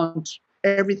that want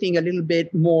everything a little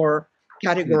bit more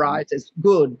categorized as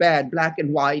good, bad, black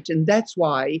and white. And that's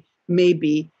why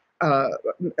maybe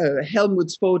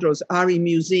Helmut's photos are in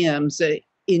museums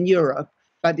in Europe,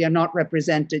 but they are not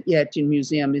represented yet in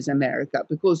museums in America,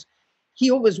 because he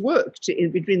always worked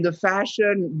in between the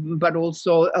fashion, but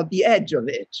also at the edge of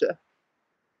it.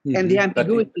 And the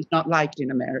ambiguity is not liked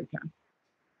in America.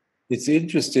 It's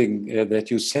interesting that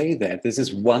you say that. This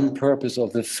is one purpose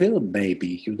of the film,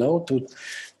 maybe,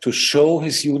 to show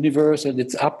his universe, and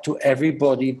it's up to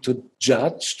everybody to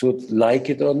judge, to like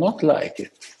it or not like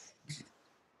it.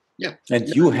 Yeah. And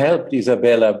you helped,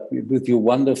 Isabella, with your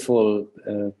wonderful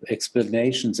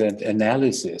explanations and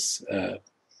analysis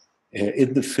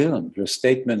in the film. Your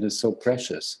statement is so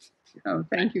precious. Oh,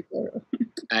 thank you, Gero.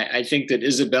 I think that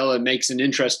Isabella makes an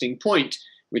interesting point.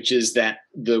 which is that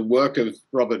the work of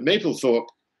Robert Mapplethorpe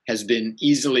has been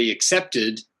easily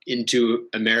accepted into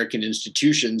American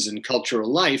institutions and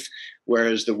cultural life,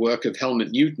 whereas the work of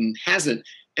Helmut Newton hasn't.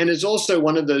 And it's also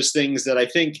one of those things that I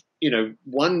think,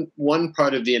 one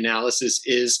part of the analysis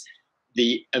is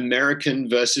the American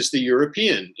versus the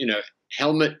European.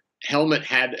 Helmut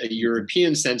had a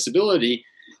European sensibility,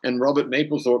 and Robert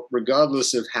Mapplethorpe,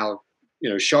 regardless of how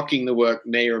shocking the work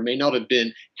may or may not have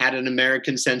been, had an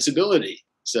American sensibility.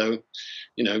 So,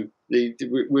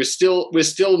 we're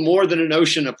still more than an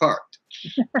ocean apart.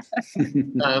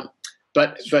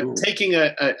 But taking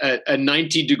a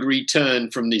 90-degree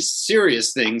turn from these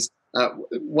serious things,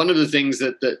 one of the things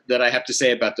that I have to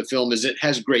say about the film is it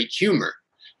has great humor.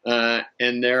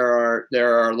 And there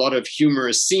are a lot of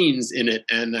humorous scenes in it,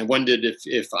 and I wondered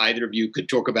if either of you could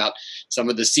talk about some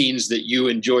of the scenes that you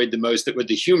enjoyed the most that were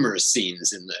the humorous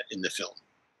scenes in the film.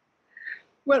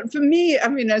 Well, for me,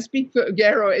 I speak for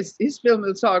Gero, his film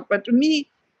will talk, but to me,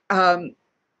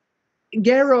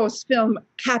 Gero's film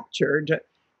captured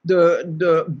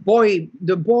the boy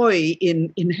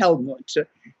in Helmut,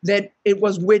 that it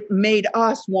was made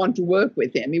us want to work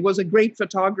with him. He was a great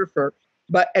photographer.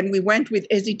 And we went with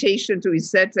hesitation to his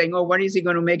set, saying, "Oh, what is he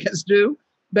going to make us do?"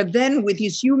 But then, with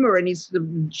his humor and his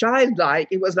childlike,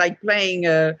 it was like playing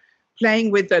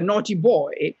with a naughty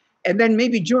boy. And then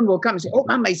maybe June will come and say, "Oh,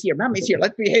 Mama's here,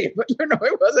 let's behave." But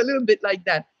it was a little bit like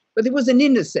that. But there was an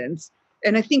innocence,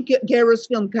 and I think Gero's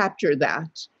film captured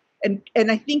that. And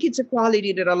I think it's a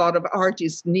quality that a lot of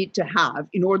artists need to have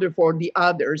in order for the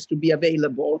others to be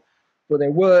available for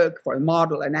their work, for a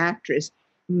model, an actress.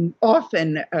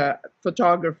 Often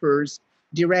photographers,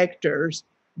 directors,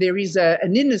 there is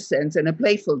an innocence and a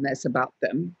playfulness about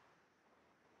them.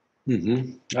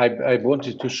 Mm-hmm. I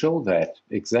wanted to show that,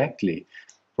 exactly.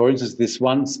 For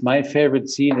instance, my favorite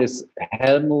scene is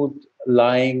Helmut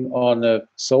lying on a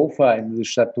sofa in the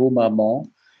Chateau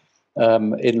Marmont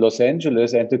in Los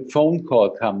Angeles, and the phone call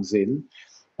comes in.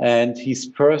 And he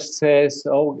first says,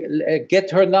 "Oh,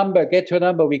 get her number.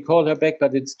 We call her back,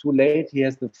 but it's too late." He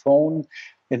has the phone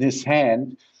in his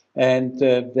hand. And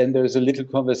then there's a little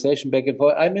conversation back and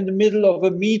forth. "I'm in the middle of a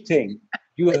meeting.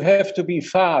 You have to be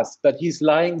fast." But he's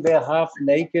lying there half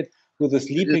naked with a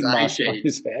sleeping mask on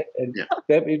his head. And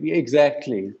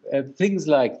exactly. Things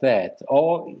like that.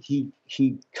 Or he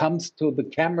comes to the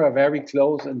camera very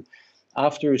close, and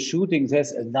after a shooting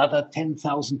says, "Another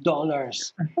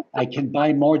 $10,000. I can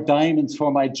buy more diamonds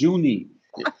for my Junie."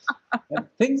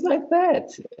 Things like that.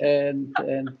 And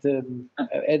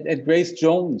Grace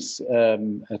Jones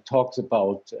talks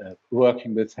about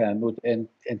working with Helmut, and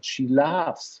she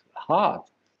laughs hard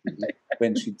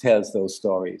when she tells those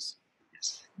stories.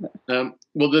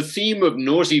 Well, the theme of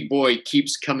naughty boy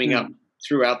keeps coming up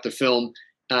throughout the film.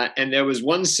 And there was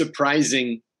one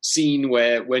surprising scene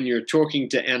where, when you're talking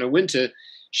to Anna Wintour,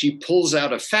 she pulls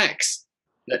out a fax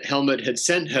that Helmut had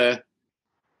sent her.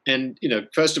 And,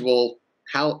 first of all,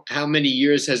 how many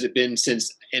years has it been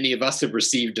since any of us have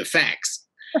received a fax?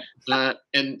 And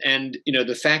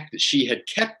the fact that she had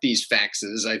kept these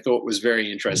faxes, I thought was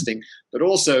very interesting. But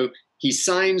also, he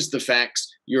signs the fax,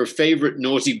 "Your favorite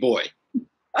naughty boy."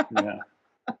 Yeah.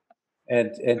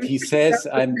 And he says,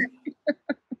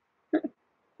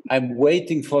 I'm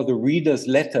waiting for the reader's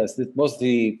letters. It was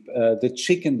the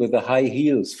chicken with the high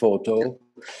heels photo.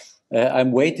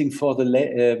 I'm waiting for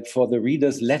the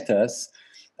reader's letters.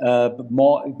 The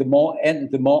more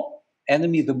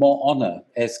enemy, the more honor,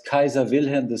 as Kaiser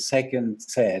Wilhelm II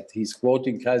said. He's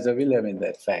quoting Kaiser Wilhelm in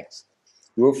that fax.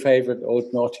 "Your favorite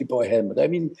old naughty boy Helmut."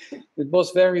 It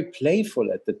was very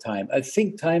playful at the time. I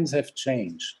think times have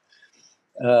changed.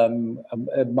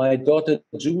 My daughter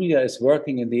Julia is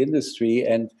working in the industry,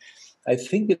 and I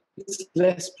think it's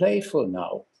less playful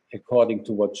now, according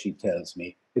to what she tells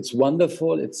me. It's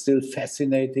wonderful, it's still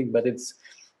fascinating, but it's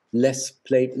less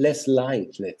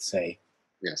light, let's say.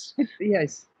 Yes.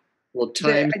 Yes. Well,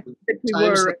 we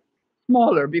were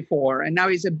smaller before, and now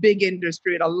it's a big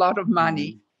industry with a lot of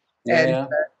money. And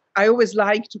I always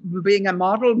liked being a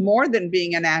model more than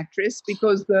being an actress,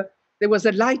 because there was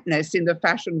a lightness in the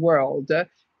fashion world.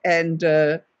 And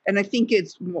I think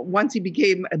it's, once it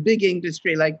became a big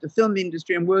industry like the film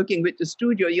industry and working with the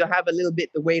studio, you have a little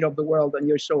bit the weight of the world on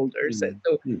your shoulders. And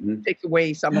so it takes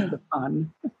away some of the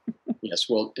fun. Yes,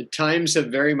 well, times have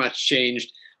very much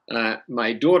changed.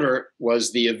 My daughter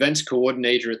was the events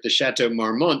coordinator at the Chateau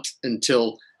Marmont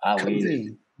until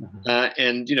COVID.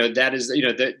 And that is,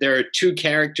 there are two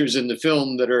characters in the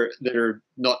film that are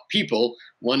not people.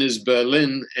 One is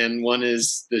Berlin, and one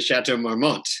is the Chateau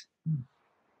Marmont.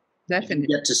 Definitely. Did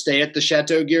you get to stay at the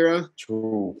Chateau, Gero?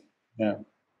 True. Yeah.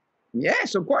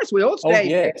 Yes, of course. We all Oh,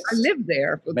 stayed there. yes. I lived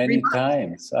there for 3 Many months.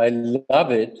 times. I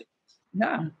love it.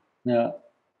 Yeah. Yeah.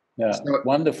 Yeah, So-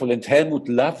 wonderful. And Helmut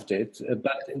loved it.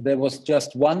 But there was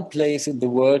just one place in the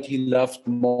world he loved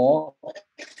more.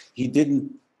 He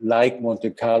didn't like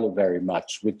Monte Carlo very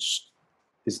much, which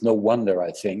is no wonder,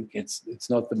 I think. It's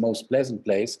not the most pleasant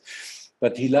place.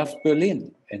 But he loved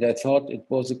Berlin. And I thought it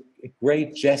was a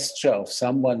great gesture of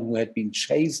someone who had been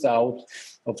chased out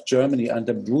of Germany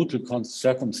under brutal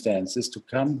circumstances to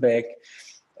come back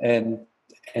and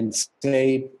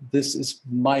say, this is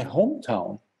my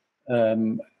hometown.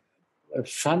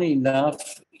 Funny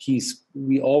enough,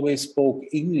 we always spoke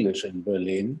English in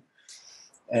Berlin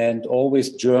and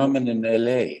always German in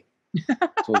LA.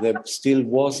 So there still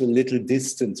was a little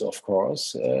distance, of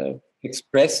course,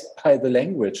 expressed by the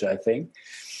language, I think.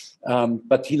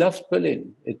 But he loved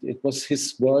Berlin. It was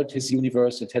his world, his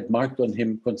universe. It had marked on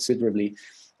him considerably.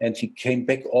 And he came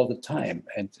back all the time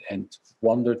and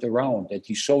wandered around. And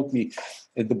he showed me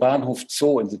at the Bahnhof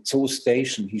Zoo, in the Zoo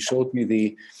station, he showed me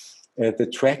the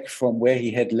track from where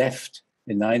he had left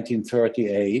in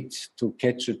 1938 to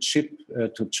catch a ship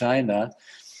to China.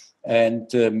 And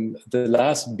the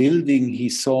last building he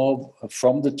saw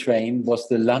from the train was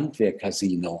the Landwehr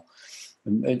Casino,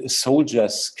 a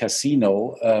soldier's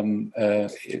casino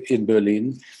in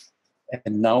Berlin.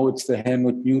 And now it's the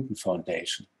Helmut Newton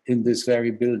Foundation in this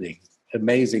very building.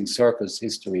 Amazing circus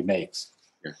history makes.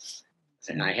 Yes.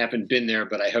 And I haven't been there,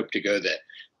 but I hope to go there.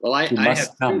 Well, You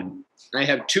must come. I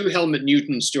have two Helmut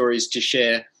Newton stories to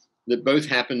share that both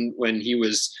happened when he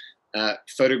was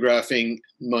photographing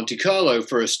Monte Carlo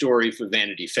for a story for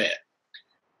Vanity Fair.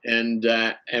 And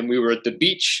we were at the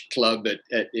beach club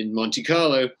in Monte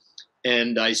Carlo,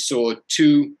 and I saw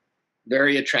two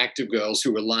very attractive girls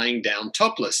who were lying down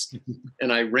topless.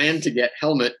 And I ran to get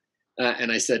Helmut,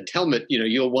 and I said, Helmut,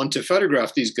 you'll want to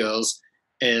photograph these girls.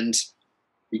 And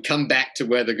we come back to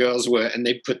where the girls were, and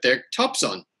they put their tops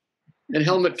on. And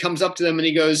Helmut comes up to them and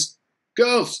he goes,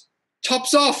 girls,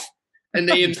 tops off. And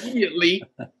they immediately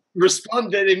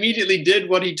immediately did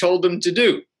what he told them to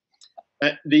do.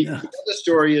 The other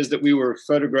story is that we were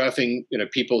photographing,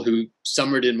 people who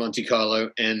summered in Monte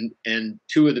Carlo, and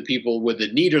two of the people were the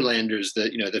Nederlanders,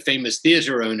 the famous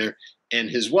theater owner and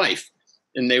his wife.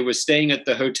 And they were staying at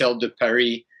the Hotel de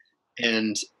Paris,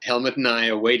 and Helmut and I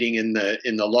are waiting in the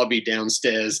lobby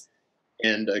downstairs,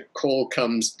 and a call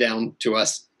comes down to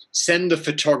us. Send the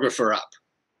photographer up.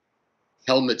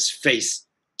 Helmut's face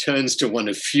turns to one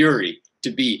of fury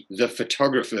to be the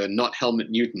photographer, not Helmut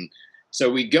Newton. So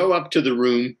we go up to the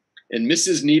room, and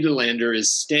Mrs. Nederlander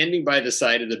is standing by the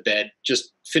side of the bed,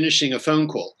 just finishing a phone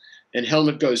call. And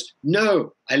Helmut goes,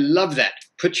 no, I love that.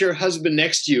 Put your husband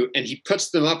next to you. And he puts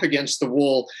them up against the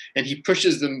wall, and he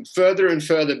pushes them further and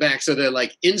further back. So they're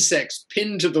like insects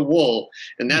pinned to the wall.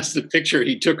 And that's the picture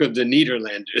he took of the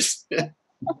Nederlanders.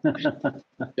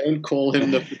 Don't call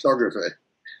him the photographer.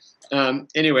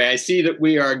 Anyway, I see that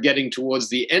we are getting towards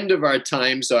the end of our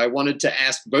time, so I wanted to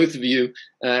ask both of you,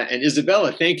 and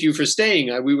Isabella, thank you for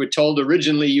staying. We were told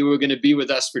originally you were going to be with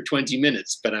us for 20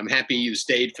 minutes, but I'm happy you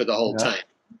stayed for the whole time.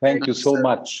 Thank you so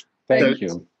much. Thank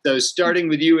you. So starting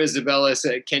with you, Isabella,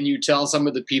 can you tell some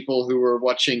of the people who are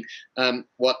watching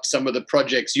what some of the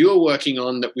projects you're working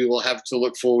on that we will have to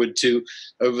look forward to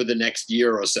over the next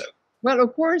year or so? Well,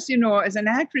 of course, as an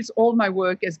actress, all my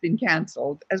work has been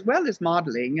canceled, as well as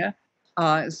modeling.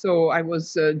 So I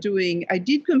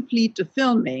did complete the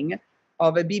filming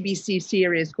of a BBC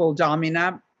series called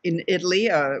Domina in Italy,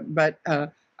 but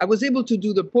I was able to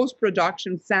do the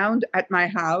post-production sound at my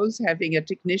house, having a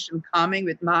technician coming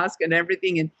with mask and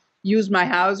everything, and use my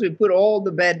house. We put all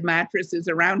the bed mattresses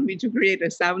around me to create a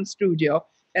sound studio,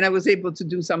 and I was able to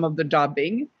do some of the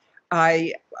dubbing.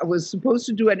 I was supposed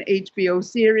to do an HBO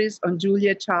series on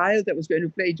Julia Child that was going to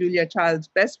play Julia Child's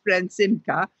best friend,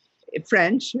 Simca,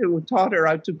 French, who taught her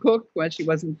how to cook when she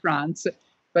was in France.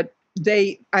 But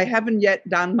I haven't yet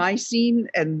done my scene,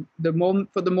 and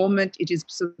for the moment, it is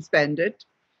suspended.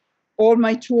 All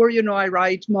my tour, I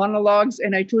write monologues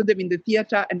and I tour them in the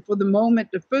theater. And for the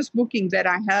moment, the first booking that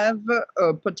I have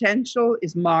potential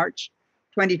is March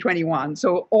 2021.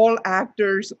 So all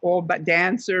actors, all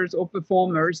dancers, or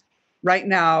performers, right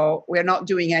now, we're not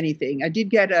doing anything. I did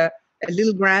get a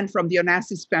little grant from the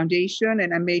Onassis Foundation,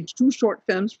 and I made 2 short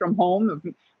films from home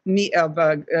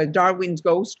of Darwin's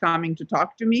ghost coming to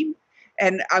talk to me.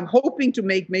 And I'm hoping to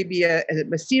make maybe a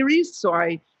series. So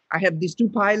I have these 2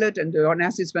 pilots, and the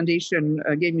Onassis Foundation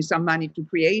gave me some money to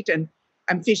create. And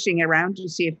I'm fishing around to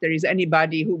see if there is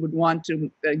anybody who would want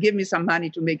to give me some money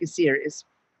to make a series.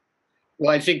 Well,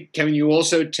 I think, can you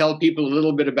also tell people a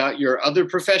little bit about your other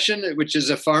profession, which is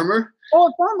a farmer?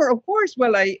 Oh, farmer, of course.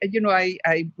 Well,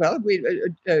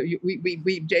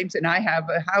 we James and I have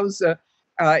a house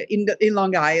in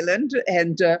Long Island,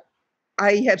 and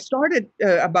I have started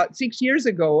about 6 years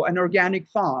ago an organic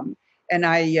farm, and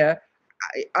I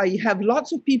have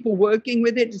lots of people working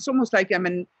with it. It's almost like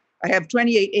I have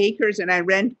 28 acres, and I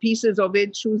rent pieces of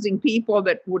it, choosing people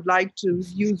that would like to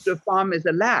use the farm as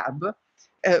a lab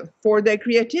for their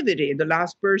creativity. The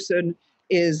last person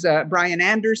is Brian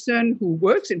Anderson, who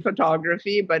works in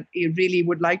photography, but he really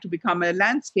would like to become a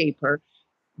landscaper.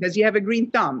 Does he have a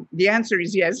green thumb? The answer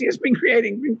is yes. He has been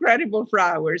creating incredible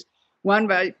flowers. One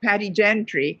by Patty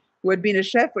Gentry, who had been a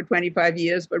chef for 25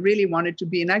 years, but really wanted to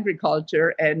be in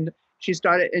agriculture. And she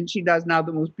does now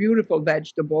the most beautiful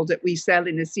vegetables that we sell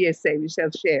in the CSA. We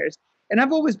sell shares. And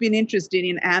I've always been interested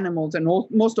in animals, and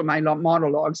most of my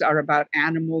monologues are about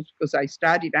animals because I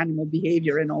studied animal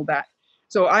behavior and all that.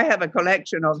 So I have a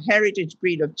collection of heritage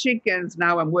breed of chickens.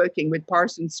 Now I'm working with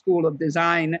Parsons School of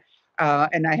Design,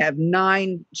 and I have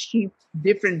 9 sheep,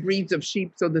 different breeds of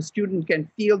sheep, so the student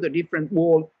can feel the different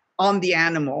wool on the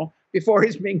animal before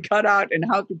it's being cut out and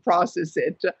how to process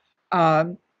it.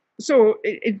 So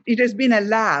it has been a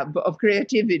lab of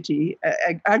creativity,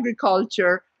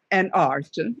 agriculture, and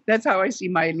art. That's how I see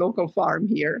my local farm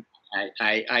here.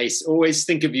 I always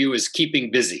think of you as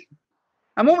keeping busy.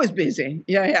 I'm always busy.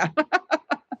 Yeah.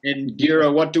 And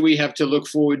Gero, what do we have to look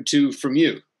forward to from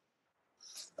you?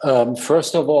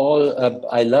 First of all,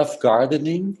 I love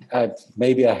gardening.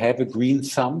 Maybe I have a green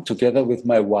thumb together with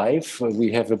my wife.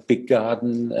 We have a big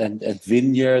garden and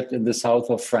vineyard in the south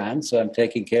of France. So I'm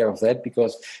taking care of that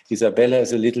because Isabella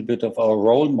is a little bit of our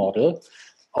role model,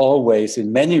 always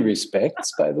in many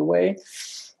respects, by the way.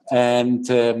 And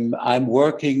I'm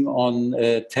working on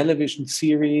a television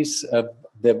series.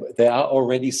 There are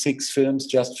already 6 films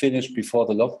just finished before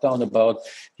the lockdown about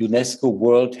UNESCO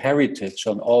World Heritage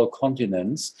on all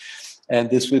continents.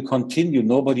 And this will continue.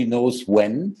 Nobody knows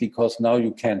when, because now you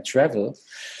can't travel.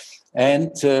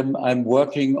 And I'm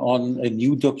working on a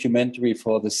new documentary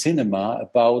for the cinema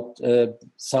about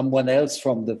someone else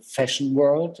from the fashion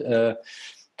world.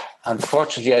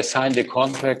 Unfortunately, I signed a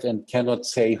contract and cannot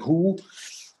say who.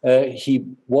 He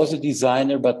was a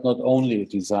designer, but not only a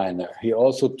designer. He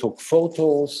also took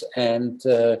photos and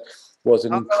was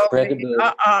an incredible,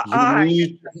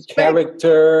 unique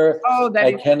character.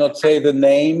 I cannot say the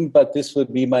name, but this will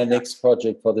be my next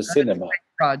project for the cinema.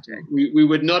 Project. We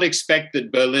would not expect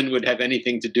that Berlin would have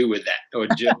anything to do with that, or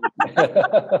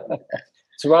Germany.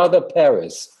 It's rather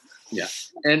Paris. Yeah,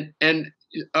 and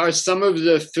are some of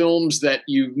the films that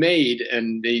you've made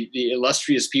and the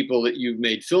illustrious people that you've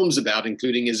made films about,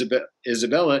 including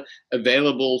Isabella,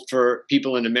 available for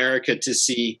people in America to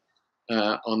see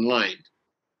online?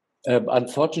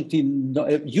 Unfortunately, no,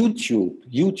 YouTube.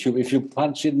 If you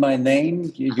punch in my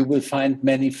name, you will find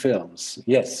many films.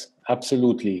 Yes,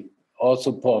 absolutely.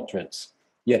 Also portraits.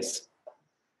 Yes.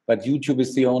 But YouTube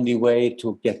is the only way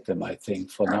to get them, I think,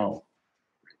 for now.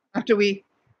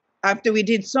 After we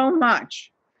did so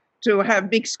much to have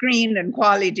big screen and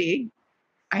quality,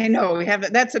 I know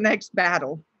that's the next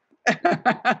battle.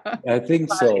 I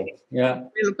think so. Yeah.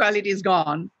 Real quality is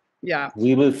gone. Yeah.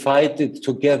 We will fight it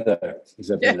together,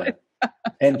 Isabella.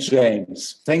 And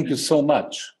James, thank you so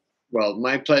much. Well,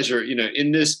 my pleasure.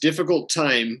 In this difficult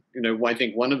time, I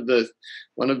think one of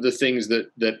the things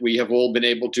that we have all been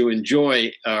able to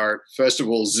enjoy are, first of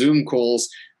all, Zoom calls,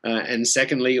 and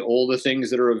secondly, all the things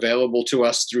that are available to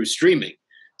us through streaming.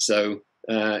 So,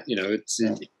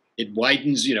 it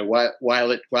widens,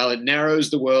 while it narrows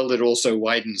the world, it also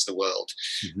widens the world.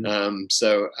 Mm-hmm.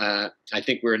 So I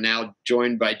think we're now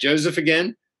joined by Joseph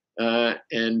again.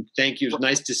 And thank you. It's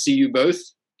nice to see you both.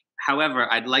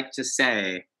 However, I'd like to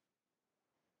say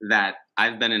that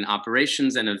I've been in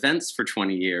operations and events for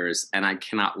 20 years, and I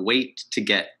cannot wait to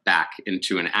get back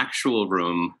into an actual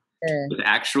room with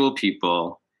actual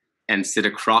people and sit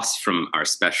across from our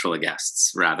special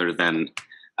guests rather than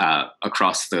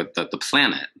across the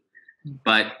planet.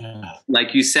 But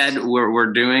like you said,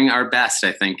 we're doing our best,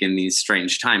 I think, in these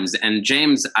strange times. And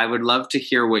James, I would love to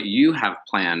hear what you have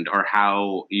planned or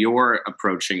how you're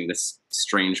approaching this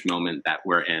strange moment that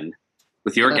we're in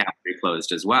with your gallery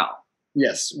closed as well.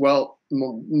 Yes. Well,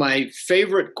 my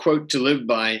favorite quote to live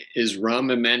by is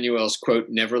Rahm Emanuel's quote,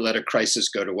 "Never let a crisis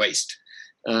go to waste."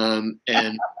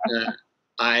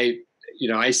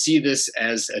 I see this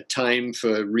as a time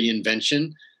for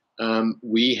reinvention.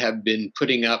 We have been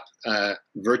putting up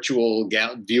virtual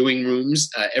viewing rooms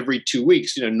every 2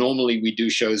 weeks. Normally we do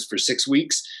shows for 6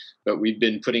 weeks, but we've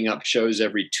been putting up shows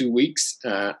every 2 weeks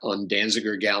on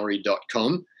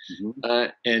danzigergallery.com. Mm-hmm.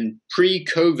 And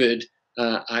pre-COVID,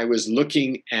 I was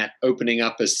looking at opening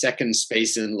up a second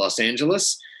space in Los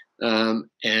Angeles.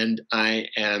 And I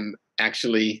am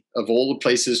actually, of all the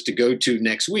places to go to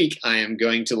next week, I am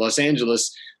going to Los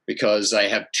Angeles because I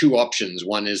have two options.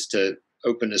 One is to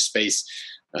open a space,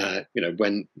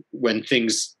 when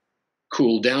things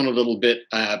cool down a little bit,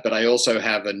 but I also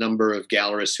have a number of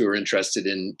gallerists who are interested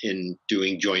in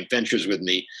doing joint ventures with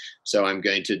me. So I'm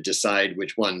going to decide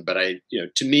which one. But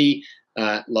to me,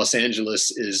 Los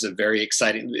Angeles is a very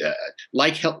exciting,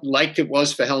 like it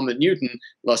was for Helmut Newton.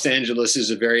 Los Angeles is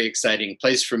a very exciting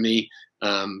place for me.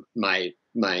 My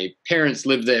parents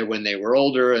lived there when they were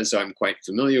older, and so I'm quite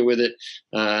familiar with it.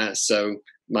 So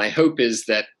my hope is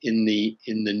that in the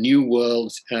new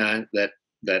world that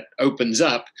opens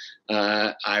up,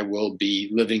 I will be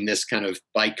living this kind of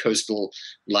bi-coastal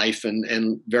life,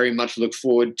 and very much look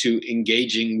forward to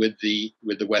engaging with the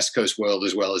West Coast world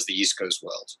as well as the East Coast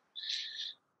world.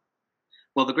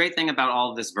 Well, the great thing about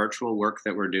all of this virtual work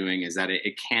that we're doing is that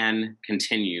it can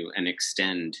continue and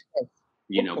extend,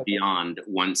 beyond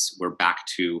once we're back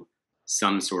to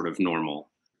some sort of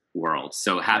normal world.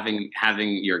 So having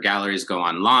your galleries go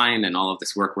online and all of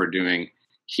this work we're doing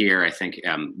here, I think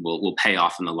will pay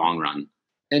off in the long run.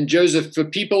 And Joseph, for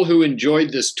people who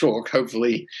enjoyed this talk,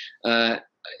 hopefully, does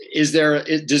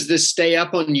this stay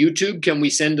up on YouTube? Can we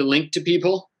send a link to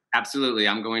people? Absolutely.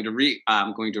 I'm going to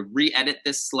re-edit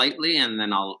this slightly, and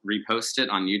then I'll repost it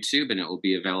on YouTube, and it will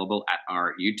be available at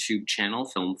our YouTube channel,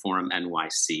 Film Forum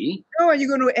NYC. Oh, are you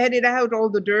going to edit out all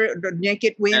the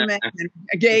naked women and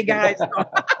gay guys?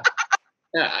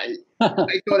 Yeah,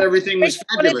 I thought everything was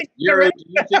fabulous. Gero, do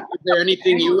you think, is there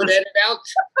anything you would edit out?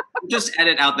 Just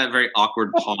edit out that very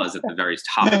awkward pause at the very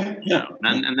top,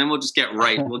 and then we'll just get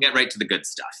right. We'll get right to the good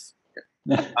stuff.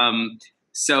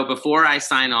 So before I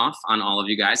sign off on all of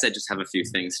you guys, I just have a few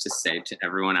things to say to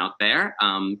everyone out there.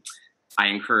 I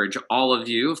encourage all of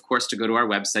you, of course, to go to our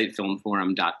website,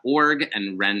 filmforum.org,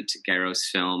 and rent Gero's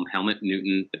film, Helmut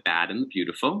Newton, The Bad and the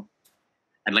Beautiful.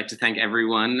 I'd like to thank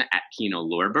everyone at Kino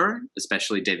Lorber,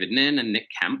 especially David Nin and Nick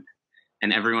Kemp,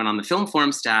 and everyone on the Film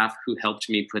Forum staff who helped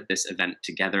me put this event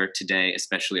together today,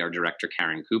 especially our director,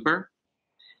 Karen Cooper.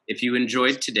 If you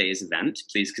enjoyed today's event,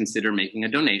 please consider making a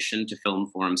donation to Film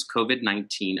Forum's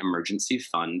COVID-19 Emergency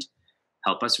Fund.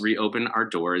 Help us reopen our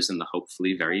doors in the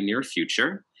hopefully very near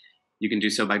future. You can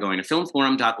do so by going to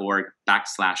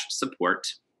filmforum.org/support.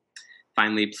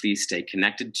 Finally, please stay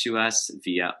connected to us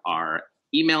via our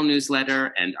email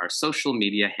newsletter and our social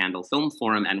media handle, Film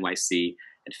Forum NYC,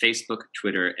 at Facebook,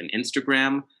 Twitter, and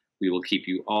Instagram. We will keep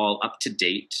you all up to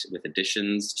date with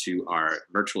additions to our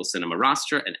virtual cinema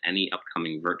roster and any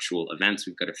upcoming virtual events.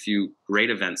 We've got a few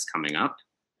great events coming up.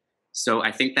 So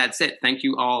I think that's it. Thank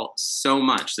you all so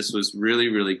much. This was really,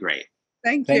 really great.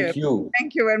 Thank you.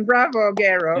 Thank you. And bravo,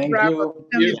 Gero. Bravo.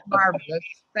 You. Marvelous.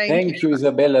 Thank you,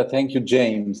 Isabella. Thank you,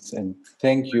 James. And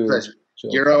thank you.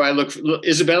 Gero,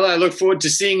 Isabella, I look forward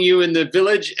to seeing you in the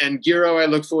village. And Gero, I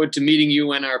look forward to meeting you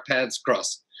when our paths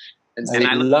cross. And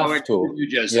I look forward to you,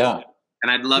 Joseph. Yeah.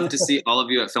 And I'd love to see all of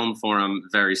you at Film Forum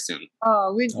very soon.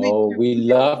 Oh, we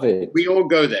love it. We all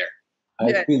go there.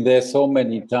 I've been there so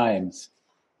many times.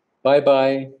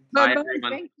 Bye-bye. Bye-bye.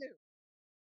 Thank you.